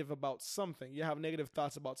negative about something. You have negative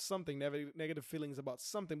thoughts about something, negative feelings about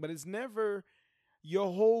something, but it's never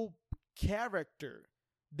your whole character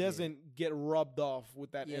doesn't get rubbed off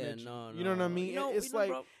with that energy. No. You know what I mean? It's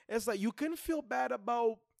like you can feel bad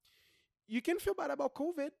about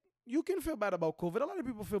COVID. You can feel bad about COVID. A lot of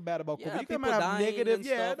people feel bad about COVID. You can have negative.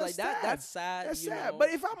 Yeah, that's sad. That's sad. That's sad. But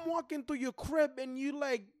if I'm walking through your crib and you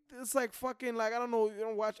like, it's like fucking, like, I don't know, you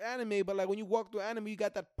don't watch anime, but like when you walk through anime, you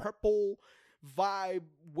got that purple vibe,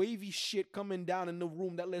 wavy shit coming down in the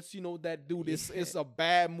room that lets you know that, dude, it's a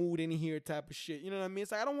bad mood in here type of shit. You know what I mean?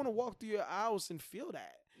 It's like, I don't want to walk through your house and feel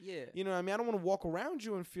that. Yeah. You know what I mean? I don't want to walk around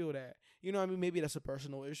you and feel that. You know what I mean? Maybe that's a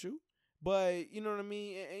personal issue. But you know what I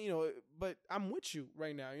mean, and, but I'm with you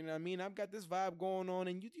right now. You know what I mean. I've got this vibe going on,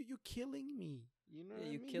 and you're killing me. You know what I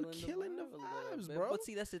mean? You're killing the vibes, bro. But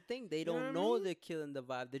see, that's the thing. They don't know they're killing the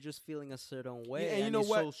vibe. They're just feeling a certain way, and you know it's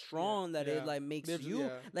what? So strong that it like makes you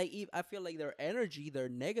like. I feel like their energy, their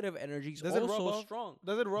negative energy, is also strong.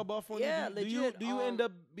 Does it rub off on you? Yeah, legit. Do you end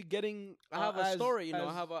up getting? I have a story.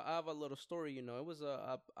 I have a little story. It was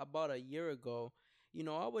about a year ago.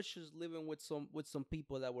 I was just living with some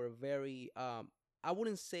people that were very I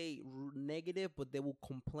wouldn't say negative, but they would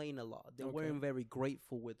complain a lot. They weren't very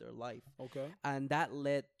grateful with their life. Okay. And that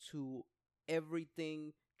led to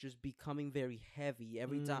everything just becoming very heavy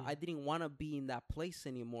every time. Mm. I didn't want to be in that place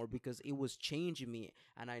anymore because it was changing me,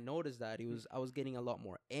 and I noticed that I was getting a lot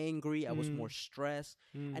more angry. I was more stressed,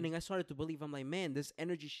 and then I started to believe, I'm like, man, this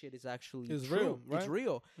energy shit is actually It's true. real, right? It's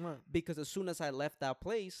real. Right. Because as soon as I left that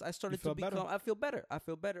place, I started to felt become. better. I feel better. I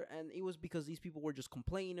feel better, and it was because these people were just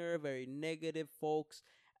complainer, very negative folks.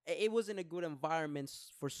 It wasn't a good environment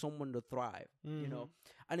for someone to thrive, you know.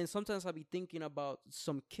 And then sometimes I'll be thinking about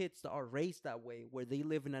some kids that are raised that way, where they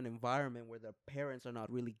live in an environment where their parents are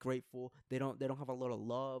not really grateful. They don't have a lot of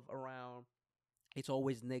love around. It's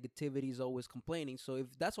always negativity, it's always complaining. So if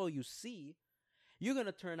that's all you see, you're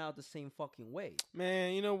gonna turn out the same fucking way.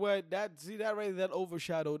 Man, you know what? That right, that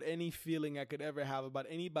overshadowed any feeling I could ever have about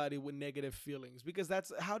anybody with negative feelings. Because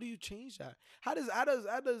that's, how do you change that?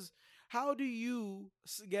 How do you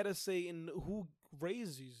get a say in who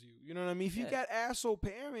raises you? You know what I mean? If you got asshole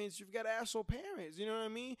parents, you've got asshole parents. You know what I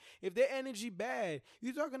mean? If their energy bad,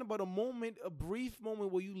 you're talking about a brief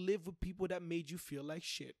moment where you live with people that made you feel like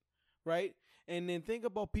shit, right? And then think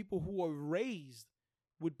about people who are raised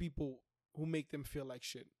with people who make them feel like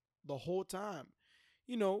shit the whole time.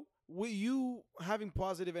 You know, with you having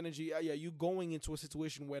positive energy, you going into a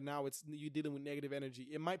situation where now you're dealing with negative energy.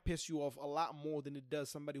 It might piss you off a lot more than it does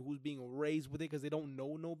somebody who's being raised with it because they don't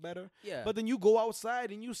know no better. Yeah. But then you go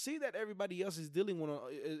outside and you see that everybody else is dealing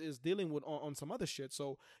with on some other shit.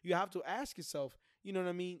 So you have to ask yourself, you know what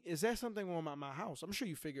I mean? Is there something wrong with my house? I'm sure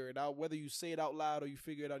you figure it out, whether you say it out loud or you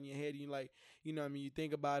figure it out in your head. And you like, you know what I mean? You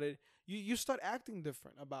think about it. You start acting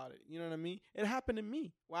different about it. You know what I mean? It happened to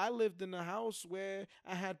me. Well, I lived in a house where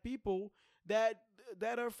I had people that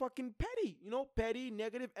are fucking petty. You know, petty,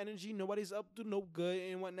 negative energy. Nobody's up to no good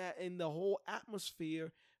and whatnot. And the whole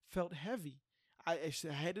atmosphere felt heavy. I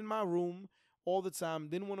hid in my room all the time.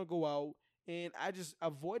 Didn't want to go out. And I just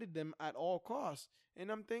avoided them at all costs.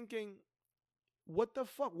 And I'm thinking, what the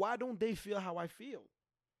fuck? Why don't they feel how I feel?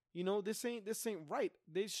 You know, this ain't right.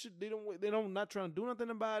 They don't not trying to do nothing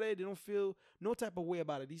about it. They don't feel no type of way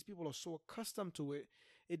about it. These people are so accustomed to it.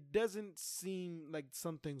 It doesn't seem like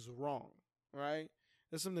something's wrong, right?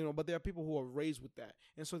 There's something wrong, but there are people who are raised with that.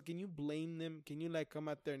 And so can you blame them? Can you like come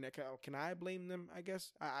out there and can I blame them? I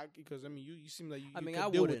guess because I mean you seem like you I mean, could I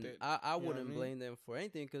deal wouldn't. with it. I You know what wouldn't I mean? blame them for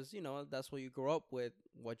anything because, you know, that's what you grow up with,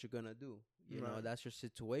 what you're gonna do. You know, Right. that's your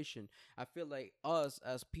situation. I feel like us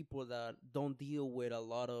as people that don't deal with a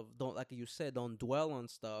lot of, don't, like you said, don't dwell on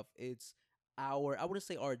stuff. It's I wouldn't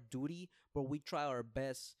say our duty, but we try our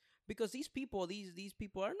best because these people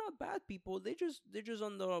are not bad people. They just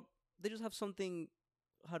have something.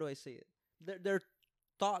 How do I say it? Their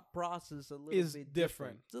thought process a little Is bit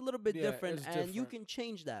different. It's a little bit Yeah, different, it's and you different. can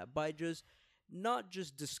change that by just not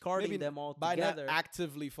just discarding Maybe them all by together. not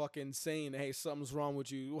actively fucking saying, hey, something's wrong with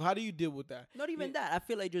you. How do you deal with that? Not even that. I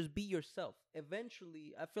feel like just be yourself.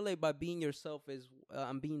 Eventually, I feel like by being yourself is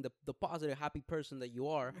and being the positive, happy person that you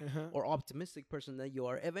are, Uh-huh. or optimistic person that you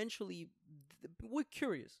are. Eventually, we're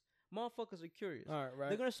curious. Motherfuckers are curious. All right, right.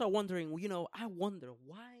 They're gonna start wondering. You know, I wonder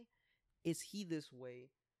why is he this way?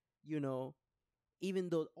 You know, even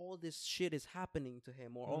though all this shit is happening to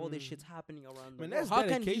him, or all this shit's happening around the Man, world, that's how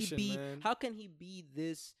can he dedication, be? man. How can he be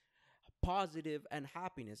this positive and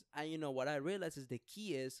happiness? And you know what I realize is the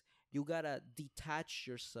key is you gotta detach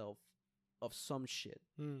yourself of some shit.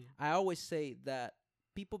 I always say that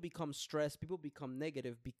people become stressed, people become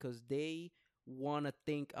negative because they want to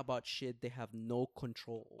think about shit they have no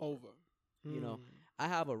control over. You know, I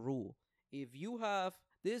have a rule. If you have,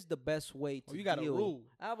 this is the best way to you got a deal. rule.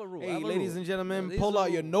 I have a rule. I Hey, have a ladies rule. and gentlemen, This pull is a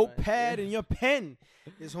out your rule, right? notepad Yeah. and your pen.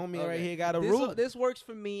 This homie right Okay. here got a this, rule. This works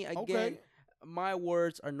for me. Again, Okay. my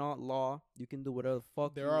words are not law. You can do whatever the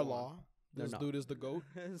fuck There you are want. law. They're This not. dude is the GOAT.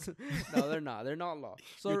 No, they're not. They're not law.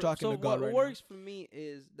 So, You're talking so to God what right now. works for me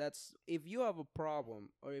is that's if you have a problem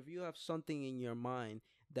or if you have something in your mind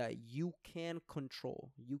that you can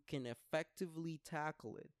control, you can effectively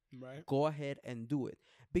tackle it. Right. Go ahead and do it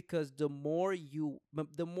because the more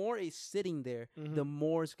it's sitting there, the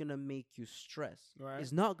more it's gonna make you stress. Right.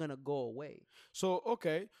 It's not gonna go away. So,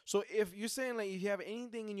 okay. So, if you're saying, like, if you have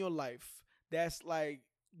anything in your life that's, like,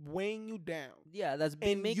 weighing you down, Yeah, that's been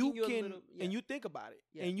and making you a can, little, yeah, and you think about it,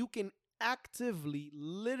 Yeah. and you can actively,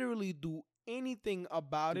 literally do anything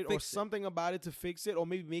about To it or fix it. something about it to fix it or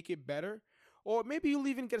maybe make it better. Or maybe you'll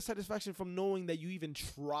even get a satisfaction from knowing that you even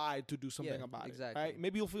tried to do something Yeah, about exactly. it. Right?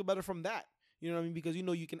 Maybe you'll feel better from that. You know what I mean? Because you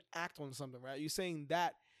know you can act on something, right? You're saying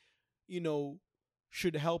that, you know,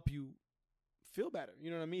 should help you feel better.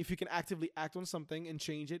 You know what I mean? If you can actively act on something and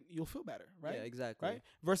change it, you'll feel better, right? Yeah, exactly. Right?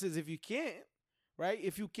 Versus if you can't, right?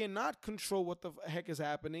 If you cannot control what the heck is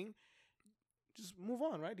happening, just move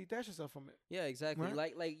on, right? Detach yourself from it. Yeah, exactly.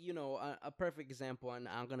 Right. Like a perfect example, and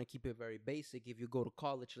I'm gonna keep it very basic. If you go to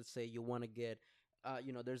college, let's say you want to get,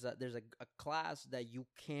 there's a class that you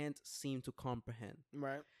can't seem to comprehend.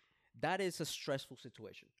 Right. That is a stressful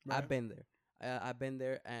situation. Right. I've been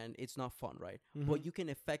there, and it's not fun, right? Mhm. But you can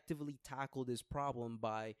effectively tackle this problem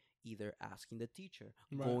by either asking the teacher,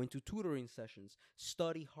 Right. going to tutoring sessions,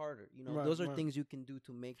 study harder. Right, Those are right. things you can do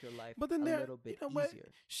to make your life But then a there, little bit but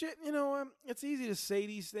easier. shit, it's easy to say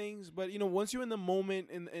these things, but once you're in the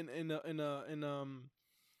moment,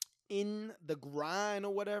 in the grind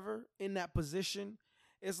or whatever, in that position,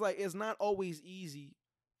 it's like it's not always easy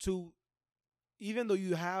to, even though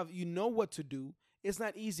you know what to do, it's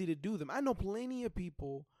not easy to do them. I know plenty of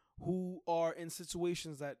people who are in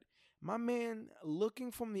situations that, my man,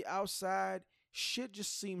 looking from the outside, shit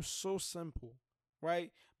just seems so simple,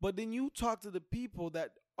 right? But then you talk to the people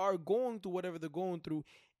that are going through whatever they're going through,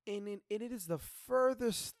 and it is the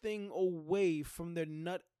furthest thing away from their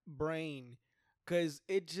nut brain, because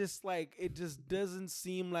it just doesn't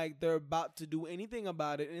seem like they're about to do anything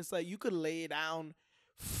about it. And it's like you could lay it down,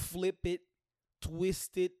 flip it,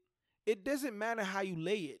 twist it. It doesn't matter how you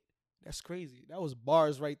lay it. That's crazy. That was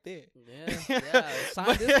bars right there. Yeah.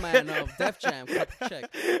 Sign this man up. Def Jam. Check.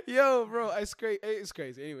 Yo, bro, it's crazy.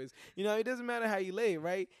 Anyways, it doesn't matter how you lay it,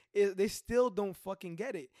 right? They still don't fucking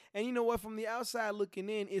get it. And you know what? From the outside looking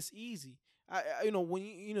in, it's easy.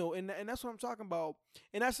 When and that's what I'm talking about.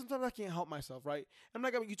 And sometimes I can't help myself, right? I'm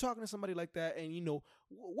like, you talking to somebody like that, and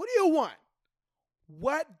what do you want?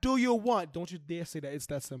 What do you want? Don't you dare say that it's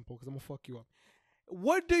that simple, because I'm gonna fuck you up.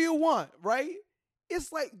 What do you want, right?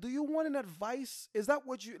 It's like, do you want an advice? Is that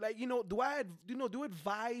what you like? Do I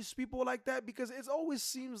advise people like that? Because it always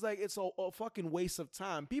seems like it's a fucking waste of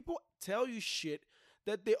time. People tell you shit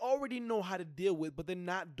that they already know how to deal with, but they're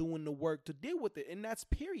not doing the work to deal with it, and that's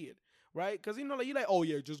period, right? Because you're like, oh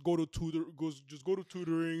yeah, just go to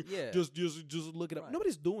tutoring, Yeah, just look it up. Right.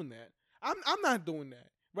 Nobody's doing that. I'm not doing that,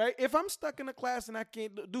 right? If I'm stuck in a class and I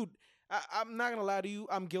can't, dude, I'm not gonna lie to you.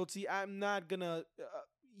 I'm guilty. I'm not gonna.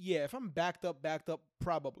 If I'm backed up,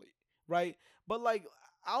 probably, right? But like,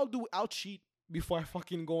 I'll cheat before I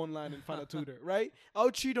fucking go online and find a tutor, right? I'll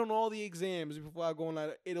cheat on all the exams before I go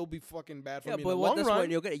online. It'll be fucking bad for me. But in the long run.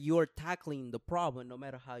 you're tackling the problem no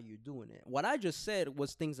matter how you're doing it. What I just said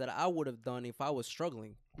was things that I would have done if I was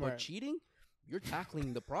struggling. But Right. cheating, you're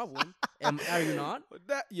tackling the problem. Are you not?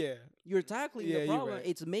 But You're tackling Yeah, the you're problem. right.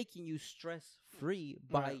 It's making you stress free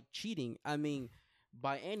by Right. cheating. I mean,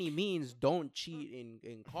 by any means, don't cheat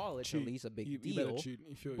in college. Cheat. At least a big you deal. better cheat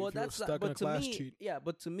if you're But that's stuck but in a to class. me, Cheat. yeah.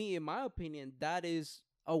 But to me, in my opinion, that is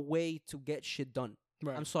a way to get shit done.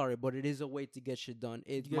 Right. I'm sorry, but it is a way to get shit done.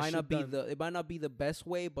 It Get might shit not be done. it might not be the best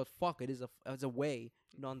way, but fuck, it is a way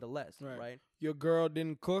nonetheless, Right. right? Your girl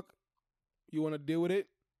didn't cook. You want to deal with it?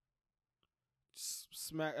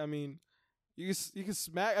 Smack. I mean, you can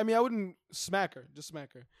smack. I mean, I wouldn't smack her. Just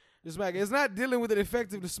smack her. Just smack her. It's not dealing with it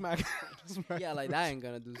effective to smack her. Just smack Yeah, her. like that ain't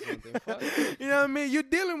gonna do something. Fuck. You know what I mean? You're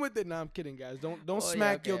dealing with it. No, I'm kidding, guys. Don't Oh, yeah,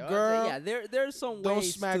 smack okay. your Well, girl. yeah, there's some Don't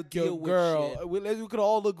ways to smack deal your with girl. shit. We could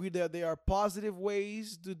all agree that there are positive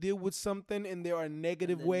ways to deal with something, and there are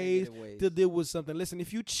negative then ways negative to deal with something. Listen,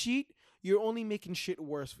 if you cheat, you're only making shit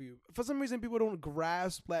worse for you. For some reason, people don't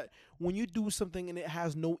grasp that when you do something and it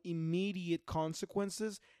has no immediate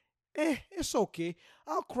consequences, it's okay.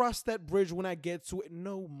 I'll cross that bridge when I get to it.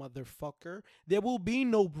 No, motherfucker. There will be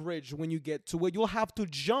no bridge when you get to it. You'll have to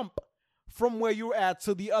jump from where you're at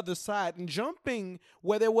to the other side. And jumping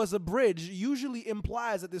where there was a bridge usually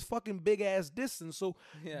implies that there's fucking big ass distance. So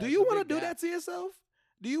Yeah, do it's you a want to big do gap. that to yourself?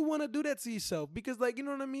 Do you want to do that to yourself? Because, like, you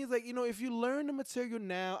know what I mean? It's like, if you learn the material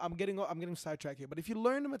now, I'm getting sidetracked here, but if you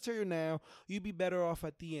learn the material now, you'd be better off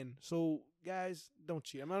at the end. So, guys, don't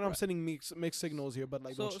cheat. I'm Right. sending mixed signals here, but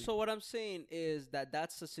like, So don't cheat. so what I'm saying is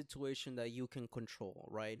that's a situation that you can control,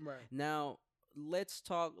 right? Right. Now, let's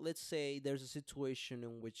say there's a situation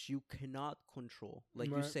in which you cannot control. Like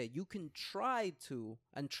you Right. said, you can try to,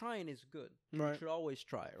 and trying is good. You Right. should always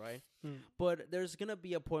try, right? Mm. But there's going to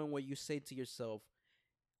be a point where you say to yourself,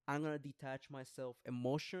 I'm going to detach myself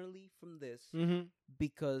emotionally from this Mm-hmm.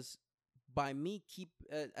 because by me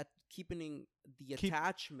keeping the Keep-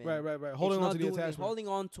 attachment, Right. Holding on to the attachment. holding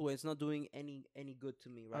on to it's not doing any good to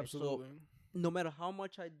me, right? Absolutely. So no matter how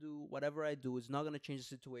much I do, whatever I do, it's not gonna change the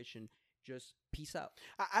situation. Just peace out.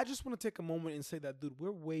 I just want to take a moment and say that, dude,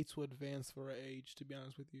 we're way too advanced for our age, to be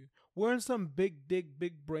honest with you. We're in some big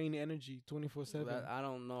brain energy 24/7. That, I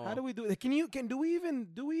don't know. How do we do it? Do we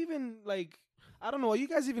even like, I don't know, are you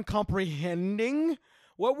guys even comprehending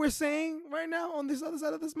what we're saying right now on this other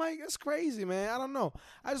side of this mic, it's crazy, man. I don't know.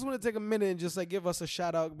 I just want to take a minute and just like give us a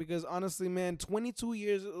shout out because honestly, man, 22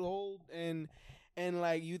 years old and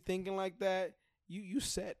like you thinking like that, you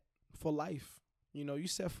set for life. You know, you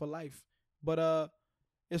set for life. But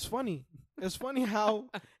it's funny. It's funny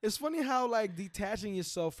how like detaching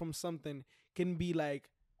yourself from something can be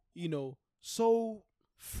like, you know, so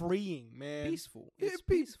freeing, man. Peaceful.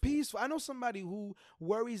 It's peaceful. I know somebody who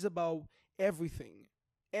worries about everything.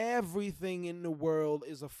 Everything in the world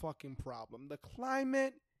is a fucking problem. The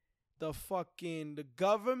climate, the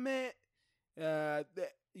government,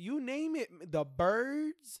 you name it, the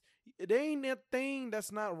birds. There ain't a thing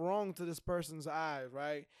that's not wrong to this person's eyes,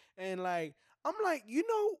 right? And like, I'm like, you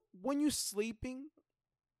know, when you're sleeping,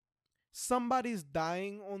 somebody's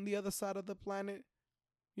dying on the other side of the planet.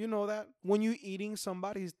 You know that? When you're eating,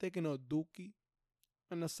 somebody's taking a dookie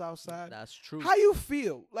on the south side. That's true. How you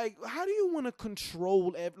feel? Like, how do you want to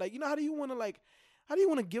control like, you know, how do you want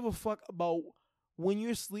to give a fuck about when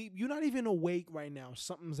you're asleep? You're not even awake right now.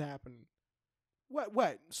 Something's happening.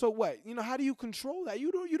 What? So what? You know, how do you control that?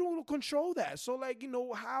 You don't control that. So like, you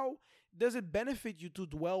know, how does it benefit you to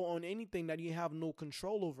dwell on anything that you have no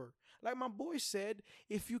control over? Like my boy said,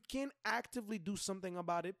 if you can actively do something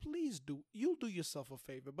about it, please do. You'll do yourself a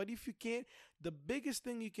favor. But if you can't, the biggest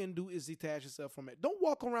thing you can do is detach yourself from it. Don't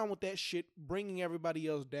walk around with that shit, bringing everybody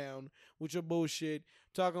else down with your bullshit,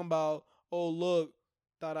 talking about, oh, look,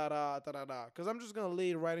 da-da-da, da-da-da. Because I'm just going to lay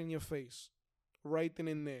it right in your face, right then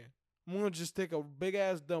and there. I'm going to just take a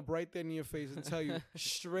big-ass dump right there in your face and tell you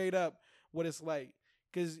straight up what it's like.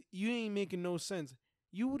 Because you ain't making no sense.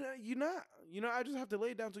 You're not. You know, I just have to lay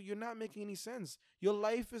it down to you're not making any sense. Your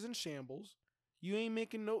life is in shambles. You ain't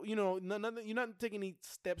making nothing. You're not taking any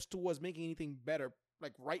steps towards making anything better,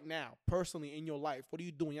 like right now, personally in your life. What are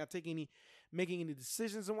you doing? You're not making any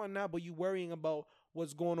decisions and whatnot, but you worrying about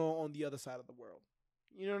what's going on the other side of the world.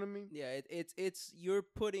 You know what I mean? Yeah, it's you're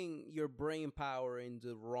putting your brain power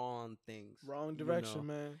into wrong things. Wrong direction, you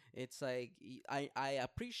know? man. It's like I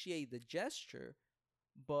appreciate the gesture,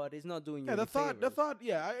 but it's not doing you the any thought. favors.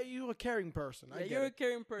 Yeah, you're a caring person. Yeah, you're a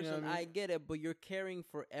caring person. You know what I mean? I get it, but you're caring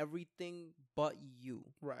for everything but you.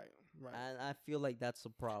 Right. And I feel like that's a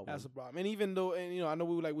problem. That's a problem. And even though, and you know, I know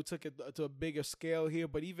we took it to a bigger scale here,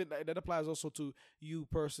 but even that applies also to you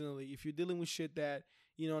personally. If you're dealing with shit that,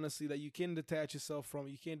 you know, honestly, that you can detach yourself from,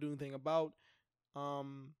 you can't do anything about,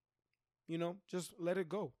 you know, just let it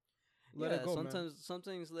go. Let it go.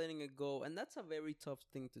 Sometimes letting it go, and that's a very tough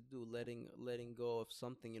thing to do. Letting go of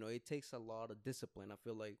something, you know, it takes a lot of discipline. I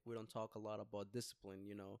feel like we don't talk a lot about discipline.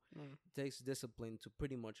 You know, It takes discipline to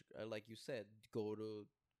pretty much, like you said, go to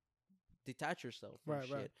detach yourself from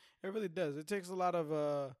shit. Right. It really does. It takes a lot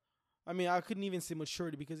of I mean, I couldn't even say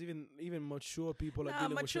maturity because even mature people are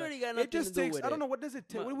dealing maturity with got nothing it just to do takes. with I don't it. know, what does it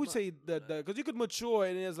take. What would we say that because you could mature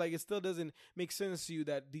and it's like it still doesn't make sense to you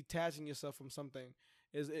that detaching yourself from something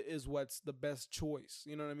is what's the best choice.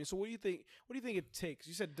 You know what I mean? So what do you think? What do you think it takes?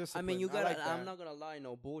 You said discipline. I mean, you gotta. like I'm not gonna lie,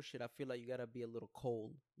 no bullshit. I feel like you gotta be a little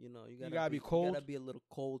cold. You know, you gotta be cold. You gotta be a little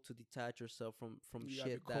cold to detach yourself from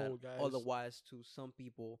shit that otherwise to some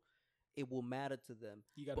people it will matter to them.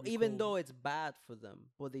 But even though it's bad for them,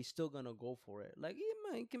 but they still gonna go for it. Like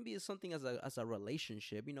it can be something as a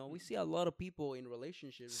relationship. You know, we see a lot of people in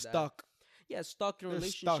relationships stuck. Stuck in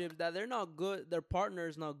relationships that they're not good. Their partner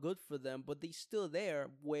is not good for them, but they still there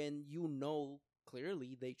when you know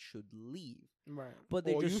clearly they should leave. Right. But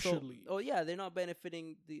they should leave. Oh yeah, they're not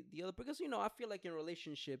benefiting the other, because you know I feel like in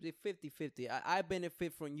relationships it's 50-50. I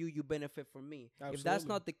benefit from you, you benefit from me. Absolutely. If that's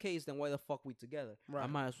not the case, then why the fuck we together? Right. I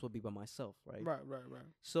might as well be by myself, right? Right.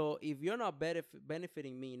 So if you're not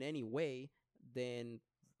benefiting me in any way, then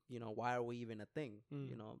you know, why are we even a thing?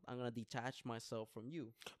 You know, I'm gonna detach myself from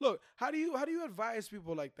you. Look, how do you advise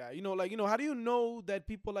people like that? You know, how do you know that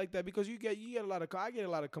people like that? Because you get a lot of I get a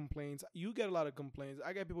lot of complaints. You get a lot of complaints.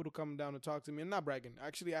 I get people to come down and talk to me. I'm not bragging.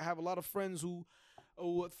 Actually, I have a lot of friends who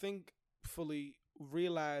thankfully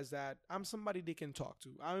realize that I'm somebody they can talk to.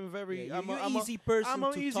 I'm an easy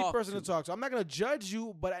person to talk to. I'm not gonna judge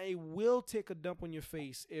you, but I will take a dump on your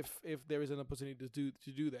face if there is an opportunity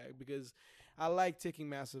to do that, because I like taking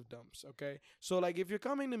massive dumps, okay? So, like, if you're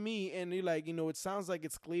coming to me and you're like, you know, it sounds like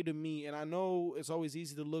it's clear to me, and I know it's always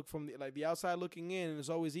easy to look from the outside looking in, and it's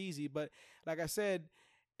always easy, but like I said,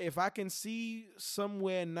 if I can see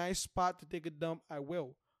somewhere nice spot to take a dump, I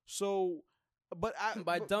will. So, but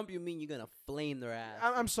by dump you mean you're gonna flame their ass.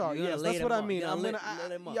 I'm sorry. Yes, that's what I mean. I'm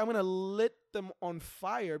gonna lit them on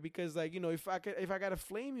fire, because, like, you know, if I gotta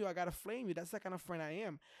flame you, I gotta flame you. That's the kind of friend I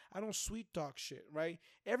am. I don't sweet talk shit, right?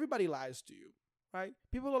 Everybody lies to you, right?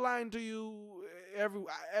 People are lying to you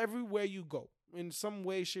everywhere you go, in some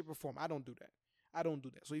way, shape, or form. I don't do that. I don't do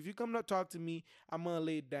that. So if you come to talk to me, I'm gonna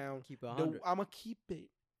lay it down. Keep it 100. I'm gonna keep it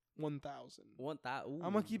 1,000. 1,000.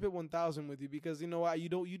 I'm gonna keep it 1,000 with you because you know what? You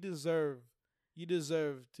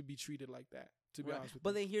deserve to be treated like that. To be honest with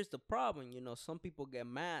but you. then here's the problem, some people get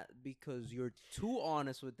mad because you're too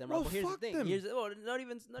honest with them. Bro, Right? But here's the fuck thing.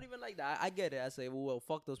 them. Not even like that. I get it. I say, well,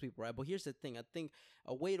 fuck those people, right? But here's the thing. I think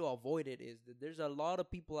a way to avoid it is that there's a lot of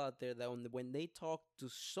people out there that when they talk to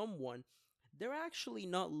someone, they're actually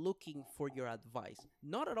not looking for your advice.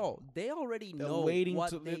 Not at all. They already They're know waiting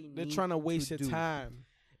what to. They're need trying to waste to your do. time.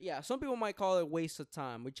 Yeah, some people might call it waste of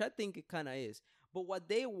time, which I think it kind of is. But what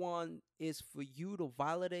they want is for you to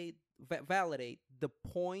validate the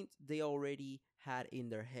point they already had in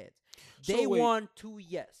their head. So They wait. want to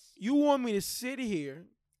yes. You want me to sit here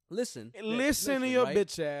Listen and listen to your right?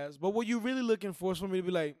 bitch ass, but what you really looking for is for me to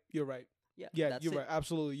be like, you're right. Yeah, that's you're it. right.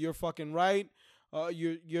 Absolutely, you're fucking right.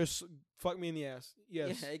 Fuck me in the ass.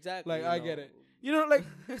 Yes, Yeah, exactly. like I get it. You know, like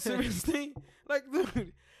seriously, like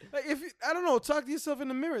dude, like if you, I don't know, talk to yourself in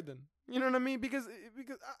the mirror then. You know what I mean? Because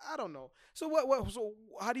I don't know. So what? So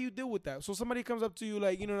how do you deal with that? So somebody comes up to you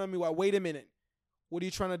like, you know what I mean? Well, wait a minute. What are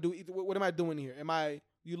you trying to do? What am I doing here?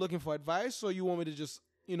 You looking for advice, or you want me to just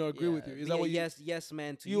agree with you? Is that what yes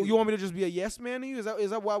man to you want me to just be a yes man to you? Is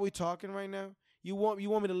that why we're talking right now? You want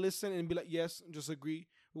me to listen and be like yes, and just agree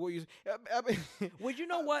with what you? Well, you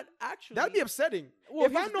know what? Actually, That'd be upsetting. Well,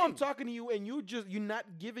 If I here's the know I'm thing. talking to you and you're not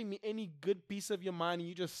giving me any good piece of your mind and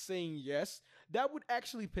you just saying yes, that would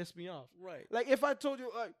actually piss me off. right. Like if I told you,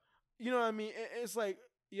 like, you know what I mean? It's like,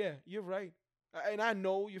 yeah, you're right, and I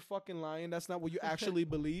know you're fucking lying. That's not what you actually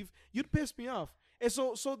believe. You'd piss me off. And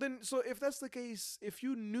so if that's the case, if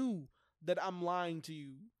you knew that I'm lying to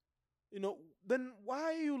you, then why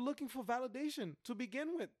are you looking for validation to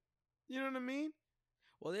begin with? You know what I mean?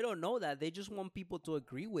 Well, they don't know that. They just want people to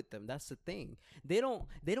agree with them. That's the thing. They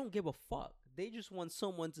don't give a fuck. They just want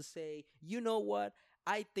someone to say, you know what?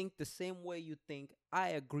 I think the same way you think. I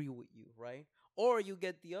agree with you, right? Or you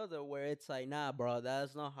get the other where it's like, nah, bro,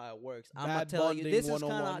 that's not how it works. I'm gonna Bad tell you, bonding this is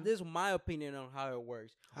 101. this is my opinion on how it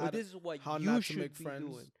works, How or to- this is what how you not to should make be friends.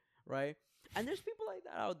 doing, right? And there's people like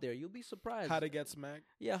that out there. You'll be surprised. How to get smacked?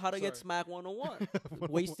 Yeah, how to get Sorry. smacked 101.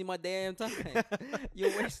 Wasting my damn time.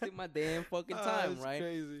 You're wasting my damn fucking time, It's right?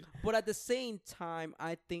 Crazy. But at the same time,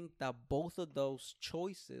 I think that both of those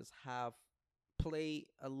choices have play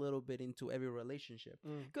a little bit into every relationship.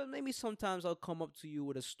 Because maybe sometimes I'll come up to you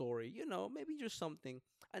with a story, maybe just something.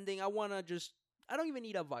 And then I don't even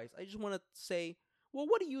need advice. I just want to say, well,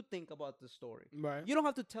 what do you think about this story? Right. You don't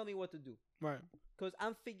have to tell me what to do. Right. Because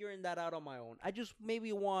I'm figuring that out on my own. I just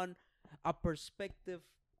maybe want a perspective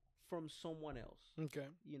from someone else. Okay.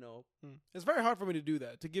 It's It's very hard for me to do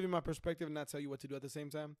that. To give you my perspective and not tell you what to do at the same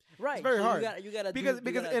time. right. It's very so hard. You gotta Because you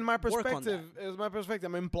because gotta in my work on that. perspective,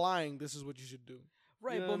 I'm implying this is what you should do.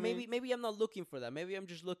 Right, You know but what I mean? maybe I'm not looking for that. Maybe I'm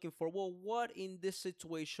just looking for, well, what in this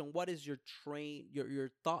situation, what is your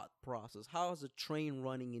thought process? How is the train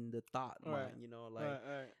running in the thought Right. mind? Right.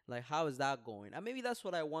 Like how is that going? And maybe that's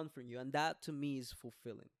what I want from you, and that to me is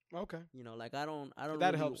fulfilling. Okay. Like I don't That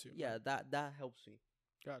really- helps you. Yeah, that helps me.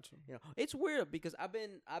 Gotcha. It's weird because I've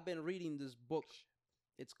been reading this book.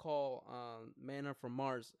 It's called Men Are From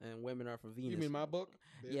Mars and Women Are From Venus. You mean my book?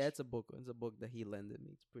 Yeah, it's a book. It's a book that he lended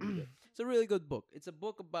me. It's pretty good. It's a really good book. It's a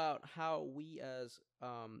book about how we as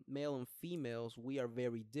male and females, we are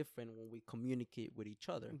very different when we communicate with each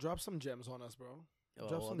other. Drop some gems on us, bro. Oh,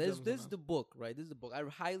 Drop well, some this gems on is us. the book, right? This is the book. I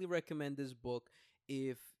highly recommend this book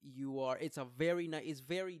if you are. It's a very nice. It's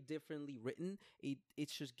very differently written. It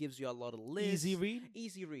just gives you a lot of lists. Easy read.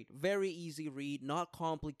 Easy read. Very easy read. Not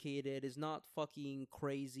complicated. It's not fucking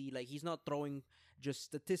crazy. Like he's not throwing just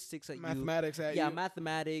statistics at you. Mathematics at Yeah, you.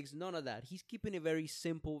 mathematics. None of that. He's keeping it very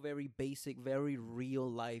simple, very basic, very real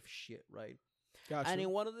life shit, right? Gotcha. And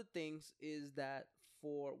then one of the things is that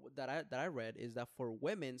that I read is that for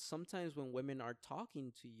women, sometimes when women are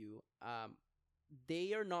talking to you,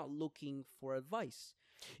 they are not looking for advice.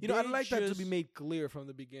 I'd They like that to be just- made clear from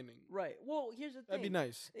the beginning. Right. Well, here's the thing. That'd be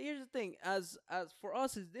nice. Here's the thing. As for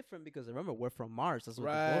us, it's different because remember we're from Mars. That's what the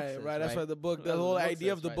book Right, says, right. That's why the book, That's the what whole book idea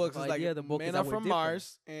says, of the right? books The is like idea of the book men is are that we're from different.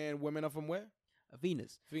 Mars and women are from where?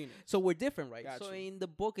 Venus. Venus. So we're different, right? Gotcha. So in the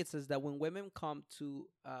book it says that when women come to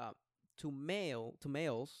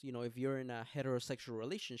males, if you're in a heterosexual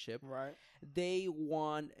relationship, Right. they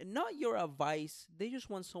want not your advice, they just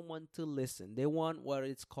want someone to listen. They want what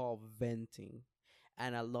it's called venting.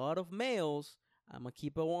 And a lot of males I'm gonna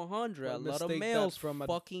keep it 100. Or A lot of mistake that males from a-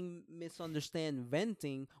 fucking misunderstand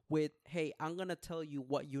venting with, "Hey, I'm gonna tell you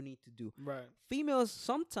what you need to do." Right. Females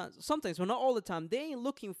sometimes, but not all the time, they ain't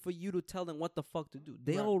looking for you to tell them what the fuck to do.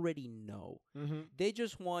 They Right. already know. Mm-hmm. They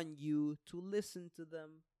just want you to listen to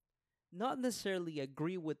them, not necessarily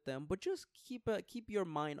agree with them, but just keep your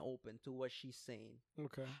mind open to what she's saying.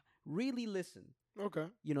 Okay. Really listen. Okay.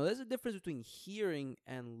 You know, there's a difference between hearing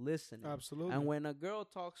and listening. Absolutely. And when a girl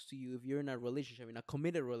talks to you, if you're in a relationship, in a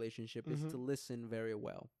committed relationship, is Mhm. to listen very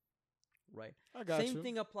well. Right. I got Same you.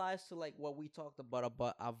 thing applies to like what we talked about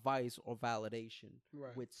advice or validation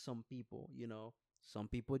Right. with some people. You know, some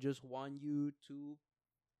people just want you to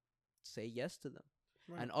say yes to them,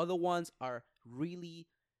 Right. and other ones are really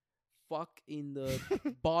fuck in the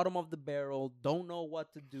bottom of the barrel, don't know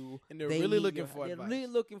what to do, And they're they really need looking for they're advice. really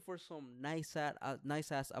looking for some nice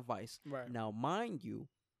ass advice. Right. Now, mind you,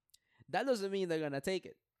 that doesn't mean they're gonna take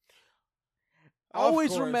it. Of Always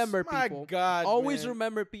course. remember, My people. God, Always man.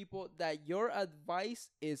 remember, people, that your advice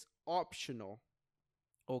is optional.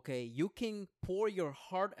 Okay, you can pour your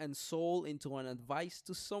heart and soul into an advice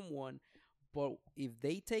to someone, but if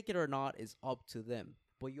they take it or not is up to them.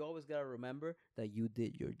 But you always gotta remember that you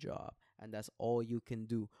did your job, and that's all you can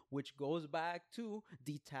do. Which goes back to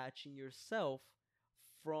detaching yourself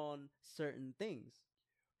from certain things.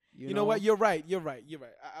 You know what? You're right.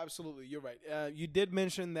 Absolutely, you're right. You did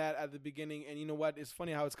mention that at the beginning, and you know what? It's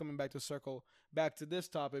funny how it's coming back to circle back to this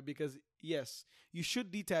topic because yes, you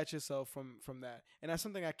should detach yourself from that, and that's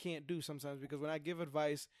something I can't do sometimes because when I give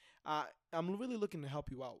advice, I'm really looking to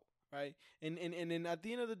help you out, right? And then at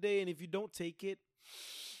the end of the day, and if you don't take it,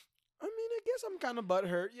 I mean, I guess I'm kind of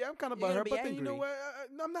butthurt. Yeah, I'm kind of You're gonna butthurt. be But then you know angry.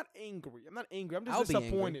 what? No, I'm not angry. I'm I'll just be angry.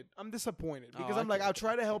 disappointed. I'm disappointed Oh, because I I'm like, get I'll it.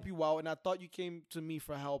 try to help you out, and I thought you came to me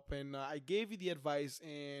for help, and I gave you the advice,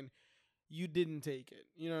 and you didn't take it.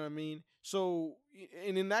 You know what I mean? So,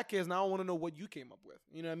 and in that case, now I want to know what you came up with.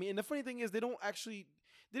 You know what I mean? And the funny thing is, they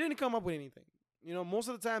didn't come up with anything. You know, most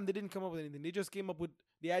of the time, they didn't come up with anything. They just came up with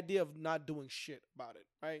the idea of not doing shit about it,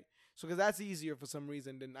 right? So, because that's easier for some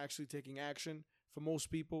reason than actually taking action for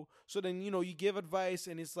most people. So then, you know, you give advice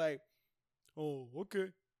and it's like, oh, okay.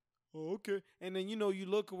 Oh, okay. And then, you know, you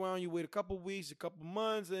look around, you wait a couple weeks, a couple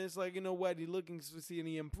months, and it's like, you know what, you're looking to see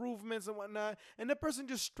any improvements and whatnot. And that person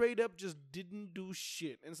just straight up just didn't do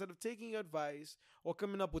shit. Instead of taking advice or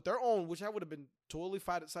coming up with their own, which I would have been totally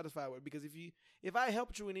satisfied with. Because if I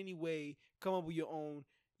helped you in any way come up with your own,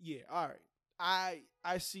 yeah, all right.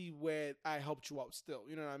 I see where I helped you out still.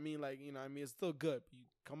 You know what I mean? Like, you know what I mean? It's still good. You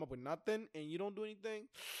come up with nothing and you don't do anything.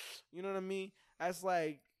 You know what I mean? That's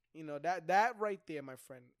like, you know, that right there, my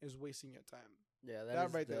friend, is wasting your time. Yeah, That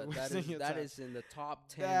is right there, wasting your that time. is in the top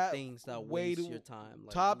 10 That things that way waste to- your time.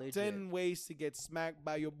 Like, Top legit. 10 ways to get smacked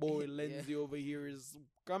by your boy Yeah. Lindsay over here is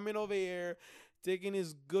coming over here, taking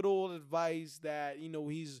his good old advice that, you know,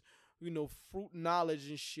 he's, you know, fruit knowledge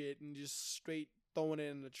and shit and just straight throwing it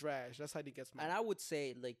in the trash. That's how he gets smacked. And I would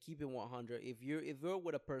say, like, keep it 100. If you're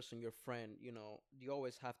with a person, your friend, you know, you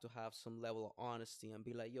always have to have some level of honesty and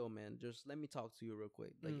be like, yo, man, just let me talk to you real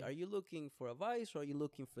quick. Like, are you looking for advice or are you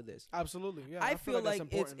looking for this? Absolutely. Yeah. I feel that's like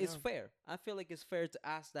important, it's yeah. fair. I feel like it's fair to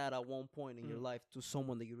ask that at one point in your life to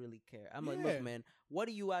someone that you really care. I'm like, look, Yeah. man, what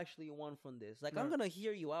do you actually want from this? Like, I'm Right. gonna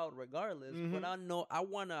hear you out regardless, but Mhm. I know I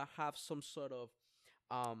wanna have some sort of,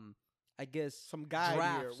 I guess, Some guide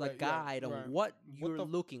drafts, here, a right, yeah, guide on right. what What you're the-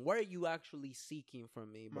 looking. What are you actually seeking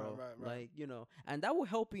from me, bro? right. Like, you know, and that will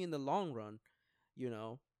help you in the long run, you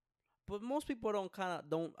know. But most people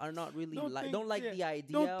are not really Don't like think- don't like yeah, the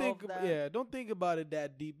idea Don't think of ab- that. yeah, don't think about it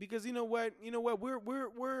that deep because you know what?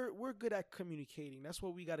 We're good at communicating. That's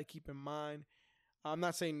what we got to keep in mind. I'm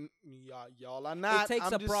not saying y'all are not. takes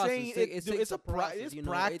I'm a just process. saying It takes it's a process, it's you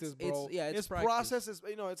know. practice, It's- bro. yeah, it's practice. process. It's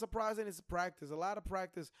it's a process and it's practice. A lot of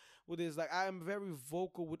practice with this. Like I am very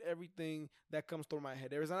vocal with everything that comes through my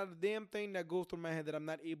head. There is not a damn thing that goes through my head that I'm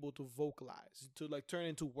not able to vocalize to like turn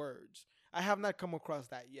into words. I have not come across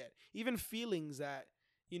that yet. Even feelings that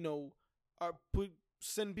are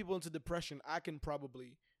send people into depression. I can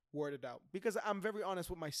probably word it out because I'm very honest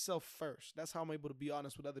with myself first. That's how I'm able to be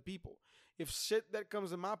honest with other people. If shit that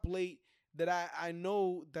comes in my plate that I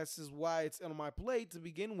know this is why it's on my plate to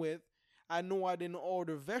begin with, I know I didn't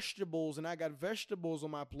order vegetables and I got vegetables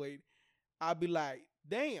on my plate, I'll be like,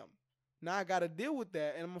 damn, now I gotta deal with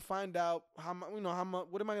that and I'm gonna find out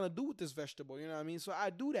what am I gonna do with this vegetable? You know what I mean? So I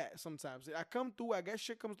do that sometimes. I come through, I guess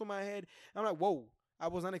shit comes through my head. I'm like, whoa. I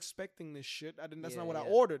was not expecting this shit. That's not what I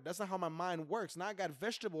ordered. That's not how my mind works. Now I got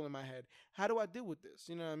vegetable in my head. How do I deal with this?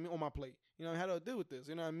 You know what I mean? On my plate. How do I deal with this?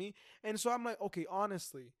 You know what I mean? And so I'm like, okay,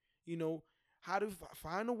 honestly, how to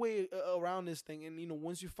find a way around this thing. And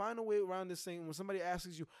once you find a way around this thing, when somebody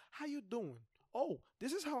asks you, "How you doing?" Oh,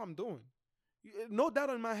 this is how I'm doing. No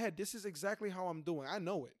doubt in my head, this is exactly how I'm doing. I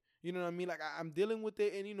know it. You know what I mean? Like I'm dealing with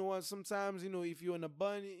it, and you know what? Sometimes if you're in a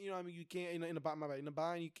bun, you can't in a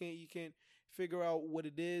bind, you can't figure out what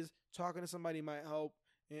it is. Talking to somebody might help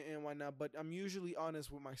and whatnot. But I'm usually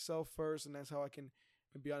honest with myself first, and that's how I can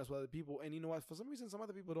be honest with other people. And you know what? For some reason, some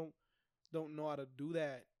other people don't know how to do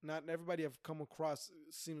that. Not everybody I've come across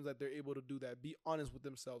seems like they're able to do that. Be honest with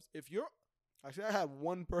themselves. Actually, I had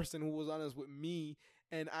one person who was honest with me,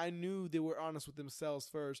 and I knew they were honest with themselves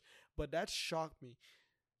first, but that shocked me.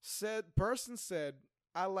 Person said,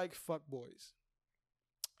 "I like fuckboys,"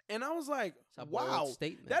 and I was like, It's a bold "Wow,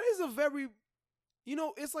 statement. that is a very."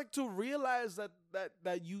 It's like to realize that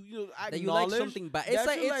you that you like something bad. It's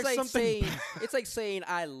like saying bad. it's like saying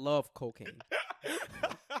I love cocaine.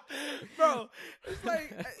 Bro, it's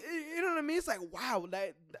like you know what I mean. It's like wow.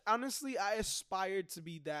 That honestly, I aspired to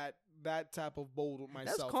be that type of bold with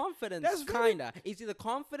myself. That's confidence. That's kinda. It's either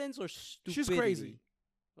confidence or stupidity. She's crazy.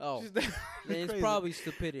 Oh, She's then it's crazy. probably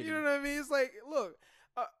stupidity. You know what I mean? It's like look,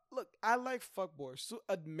 I like fuckboys. So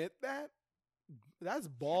admit that. That's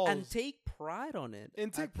balls. And take pride on it.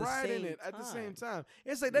 And take at the pride in same it at the same time. time.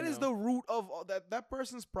 It's like that is the root of that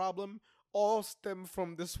person's problem. All stem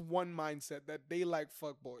from this one mindset that they like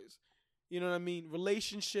fuckboys. You know what I mean?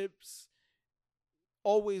 Relationships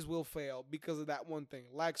always will fail because of that one thing.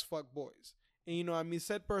 Likes fuckboys. And you know what I mean?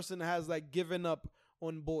 Said person has like given up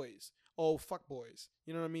on boys. Oh, fuck boys.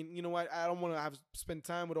 You know what I mean? You know what? I don't want to spend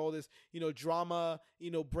time with all this, drama,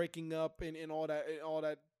 breaking up and all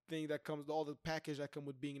that thing that comes, all the package that come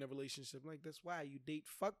with being in a relationship. Like that's why you date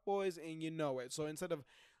fuck boys and you know it. So instead of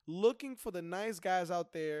looking for the nice guys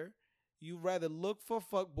out there, you rather look for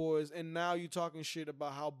fuck boys, and now you talking shit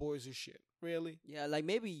about how boys are shit. Really? Yeah, like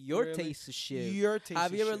maybe your Really? taste is shit. Your taste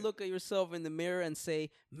Have is you ever shit. looked at yourself in the mirror and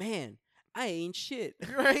say, "Man, I ain't shit."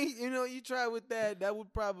 Right? You try with that. That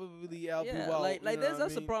would probably help you out. like you know that's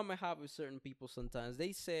what I the mean? problem I have with certain people. Sometimes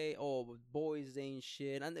they say, "Oh, boys ain't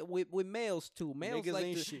shit," and with males too. Males Niggas like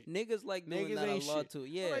ain't to, shit. niggas like doing Niggas that a ain't lot shit. too. I'm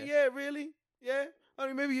Yeah, like, yeah, really? Yeah. I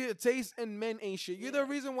mean, maybe your taste and men ain't shit. You're the Yeah.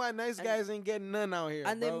 reason why nice And- guys ain't getting none out here.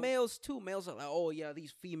 and bro. then males too. Males are like, "Oh yeah,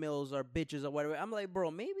 these females are bitches or whatever." I'm like, bro,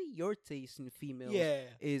 maybe your taste in females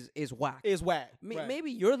is whack. It's whack. Right.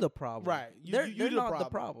 Maybe you're the problem. Right. They're not the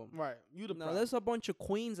problem. Right. You the No, problem. there's a bunch of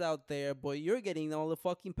queens out there, but you're getting all the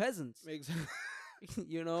fucking peasants. Exactly.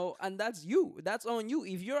 And that's you. That's on you.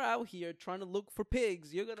 If you're out here trying to look for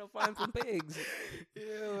pigs, you're gonna find some pigs.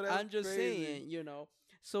 Ew, that's I'm just crazy. saying,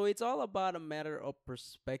 So it's all about a matter of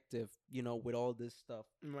perspective, with all this stuff.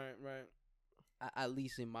 Right. At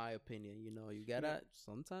least in my opinion, you gotta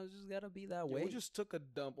sometimes just gotta be that Yeah, way. we just took a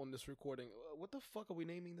dump on this recording. What the fuck are we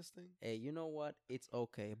naming this thing? Hey, you know what? It's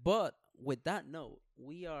okay. But with that note,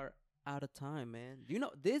 we are out of time, man.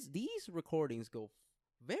 These recordings go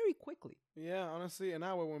very quickly. Yeah, honestly, an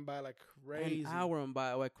hour went by like crazy. An hour went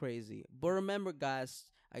by like crazy. But remember, guys,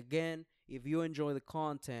 again, if you enjoy the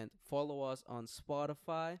content, follow us on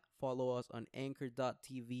Spotify. Follow us on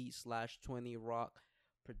anchor.tv/20rock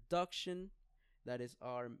production. That is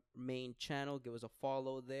our main channel. Give us a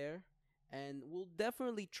follow there. And we'll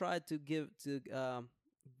definitely try to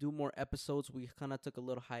do more episodes. We kind of took a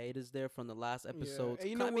little hiatus there from the last episode. And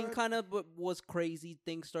you know what? Kind of was crazy.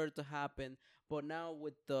 Things started to happen. But now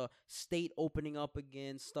with the state opening up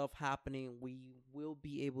again, stuff happening, we will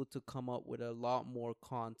be able to come up with a lot more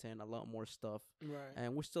content, a lot more stuff. Right.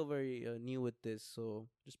 And we're still very new with this, so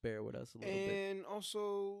just bear with us a little bit. And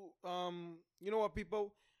also, you know what,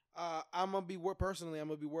 people? I'm gonna be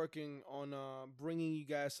working on bringing you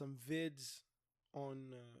guys some vids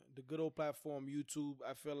on the good old platform YouTube.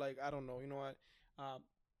 I feel like I don't know. You know what?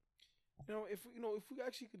 If we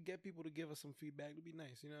actually could get people to give us some feedback, it'd be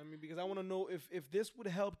nice. You know what I mean? Because I want to know if this would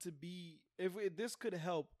help if this could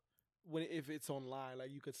help if it's online,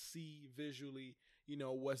 like you could see visually.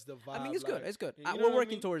 What's the vibe? I mean, it's good. It's good. You know We're what I working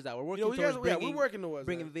mean? towards that. We're working We're working towards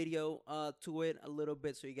bringing that. video to it a little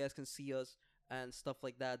bit so you guys can see us and stuff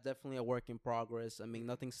like that. Definitely a work in progress. I mean,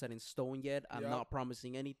 nothing's set in stone yet. I'm Yep. not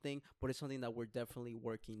promising anything, but it's something that we're definitely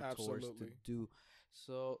working towards to Absolutely. do.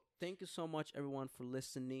 So thank you so much, everyone, for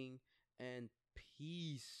listening, and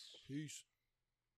peace. Peace.